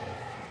like?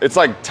 It's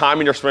like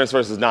timing your sprints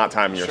versus not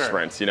timing your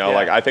sprints, you know?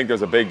 Like, I think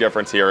there's a big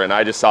difference here, and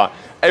I just saw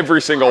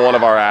every single one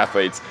of our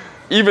athletes,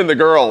 even the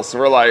girls,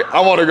 were like, I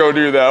want to go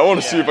do that. I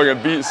want to see if I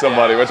can beat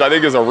somebody, which I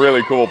think is a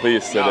really cool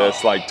piece to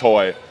this, like,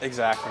 toy.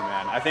 Exactly,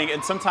 man. I think,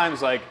 and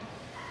sometimes, like,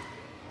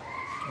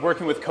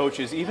 working with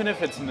coaches, even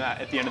if it's not,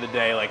 at the end of the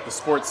day, like, the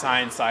sports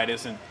science side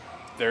isn't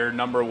their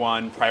number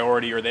one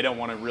priority, or they don't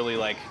want to really,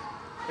 like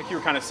you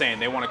were kind of saying,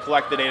 they want to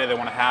collect the data, they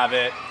want to have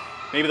it.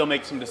 Maybe they'll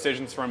make some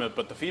decisions from it,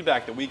 but the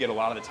feedback that we get a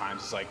lot of the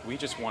times is like, we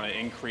just want to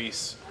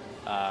increase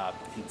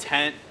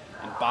intent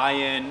and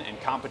buy-in and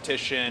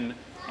competition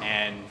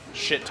and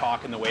shit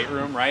talk in the weight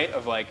room, right?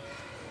 Of like,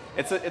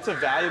 it's a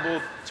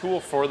valuable tool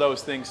for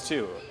those things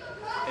too.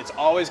 It's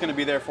always going to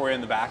be there for you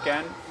in the back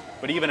end,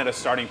 but even at a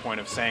starting point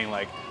of saying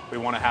like, we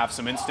want to have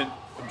some instant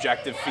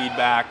objective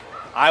feedback.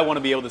 I want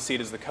to be able to see it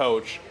as the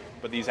coach,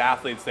 but these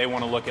athletes, they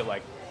want to look at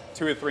like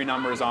 2 or 3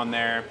 numbers on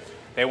there.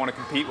 They want to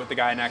compete with the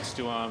guy next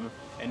to them.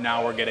 And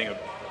now we're getting a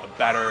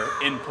better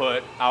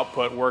input,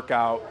 output,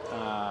 workout.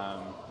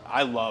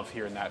 I love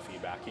hearing that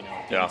feedback, you know.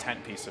 The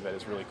intent piece of it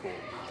is really cool.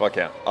 Fuck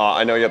yeah.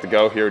 I know you have to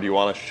go here. Do you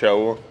want to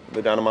show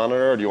the data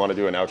monitor, or do you want to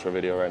do an outro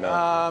video right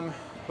now?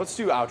 Let's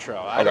do outro.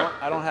 Okay.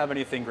 I don't have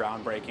anything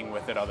groundbreaking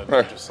with it other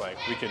than just like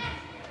we could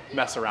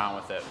mess around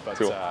with it. But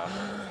Cool.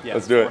 Yeah,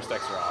 Let's do it. Force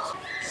decks are awesome.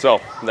 So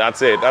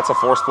that's it. That's a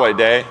force play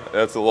day.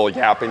 That's a little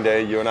yapping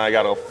day. You and I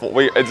got a full.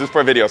 It's just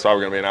for video, so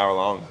we're gonna be an hour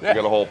long. Yeah. We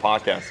got a whole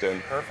podcast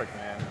in. Perfect,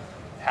 man.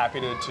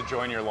 Happy to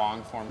join your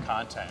long form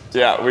content.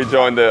 Yeah, we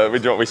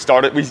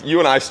started. You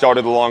and I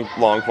started the long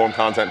form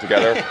content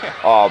together.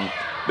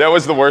 That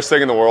was the worst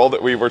thing in the world.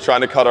 We were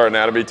trying to cut our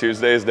Anatomy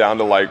Tuesdays down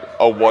to like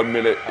a 1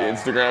 minute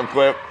Instagram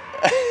clip.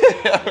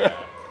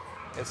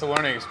 It's a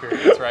learning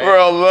experience, right? For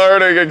a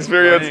learning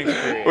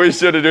experience. We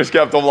should have just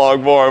kept the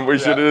long form. We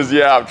should have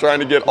just, trying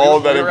to get all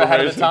of that we were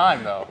information. ahead of the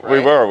time, though, right?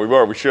 We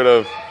were. We should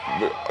have.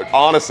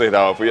 Honestly,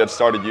 though, if we had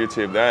started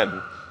YouTube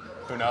then,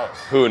 who knows?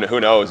 Who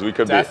knows? We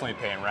could definitely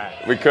paying rent.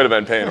 We could have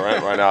been paying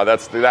rent right now.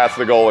 That's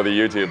the goal of the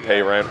YouTube,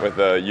 pay rent with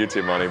the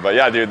YouTube money. But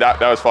yeah, dude, that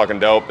was fucking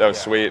dope. That was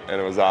sweet, and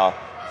it was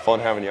fun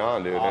having you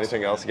on, dude. Awesome,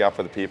 Anything else man. you got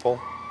for the people?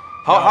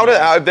 How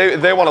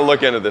they want to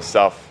look into this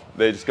stuff?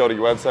 They just go to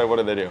your website. What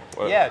do they do?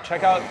 Yeah,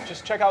 check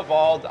out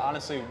Vauld.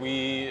 Honestly,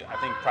 I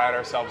think pride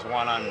ourselves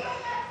on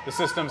the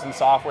systems and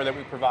software that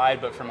we provide,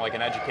 but from like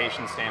an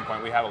education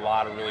standpoint, we have a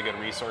lot of really good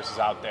resources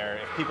out there.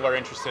 If people are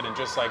interested in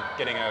just like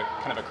getting a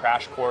kind of a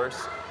crash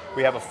course,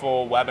 we have a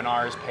full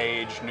webinars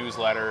page,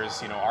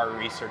 newsletters, our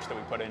research that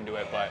we put into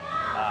it, but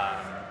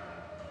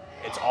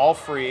it's all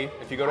free.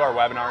 If you go to our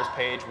webinars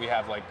page, we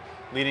have like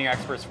leading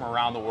experts from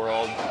around the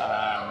world.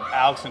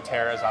 Alex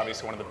Nantera is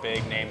obviously one of the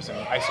big names in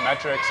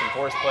isometrics and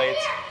force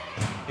plates.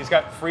 He's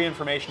got free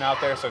information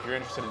out there, so if you're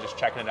interested in just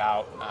checking it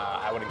out,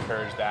 I would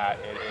encourage that.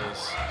 It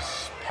is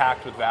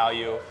packed with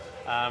value.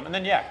 And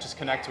then just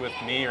connect with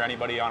me or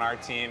anybody on our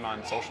team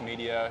on social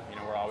media.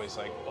 We're always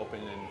like open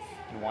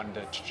and wanting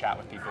to chat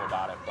with people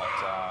about it. But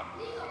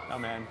no,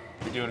 man,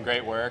 you're doing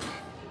great work.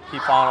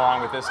 Keep following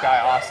along with this guy.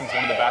 Austin's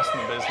one of the best in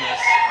the business,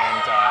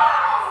 and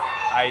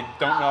I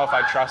don't know if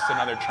I trust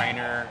another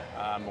trainer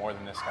more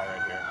than this guy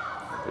right here.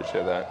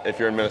 Appreciate that. If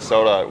you're in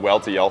Minnesota,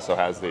 Welty also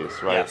has these,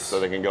 right? Yes. So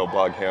they can go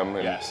bug him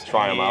and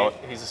try him out.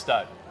 He's a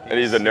stud. And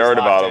he's a nerd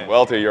about him.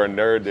 Welty, you're a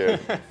nerd, dude.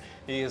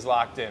 He is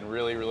locked in.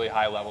 Really, really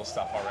high level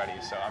stuff already.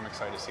 So I'm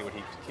excited to see what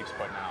he keeps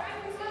putting out.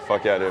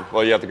 Fuck yeah, dude.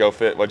 Well, you have to go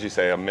fit, what'd you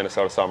say, a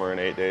Minnesota summer in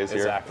 8 days here?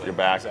 Exactly. You're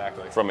back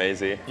Exactly. from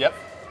AZ. Yep.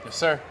 Yes,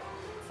 sir.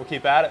 We'll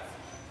keep at it.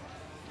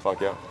 Fuck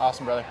yeah.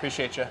 Awesome, brother.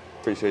 Appreciate you.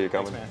 Appreciate you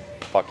coming. Thanks,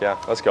 man. Fuck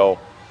yeah. Let's go.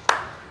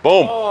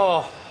 Boom.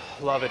 Oh,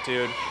 love it,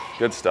 dude.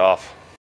 Good stuff.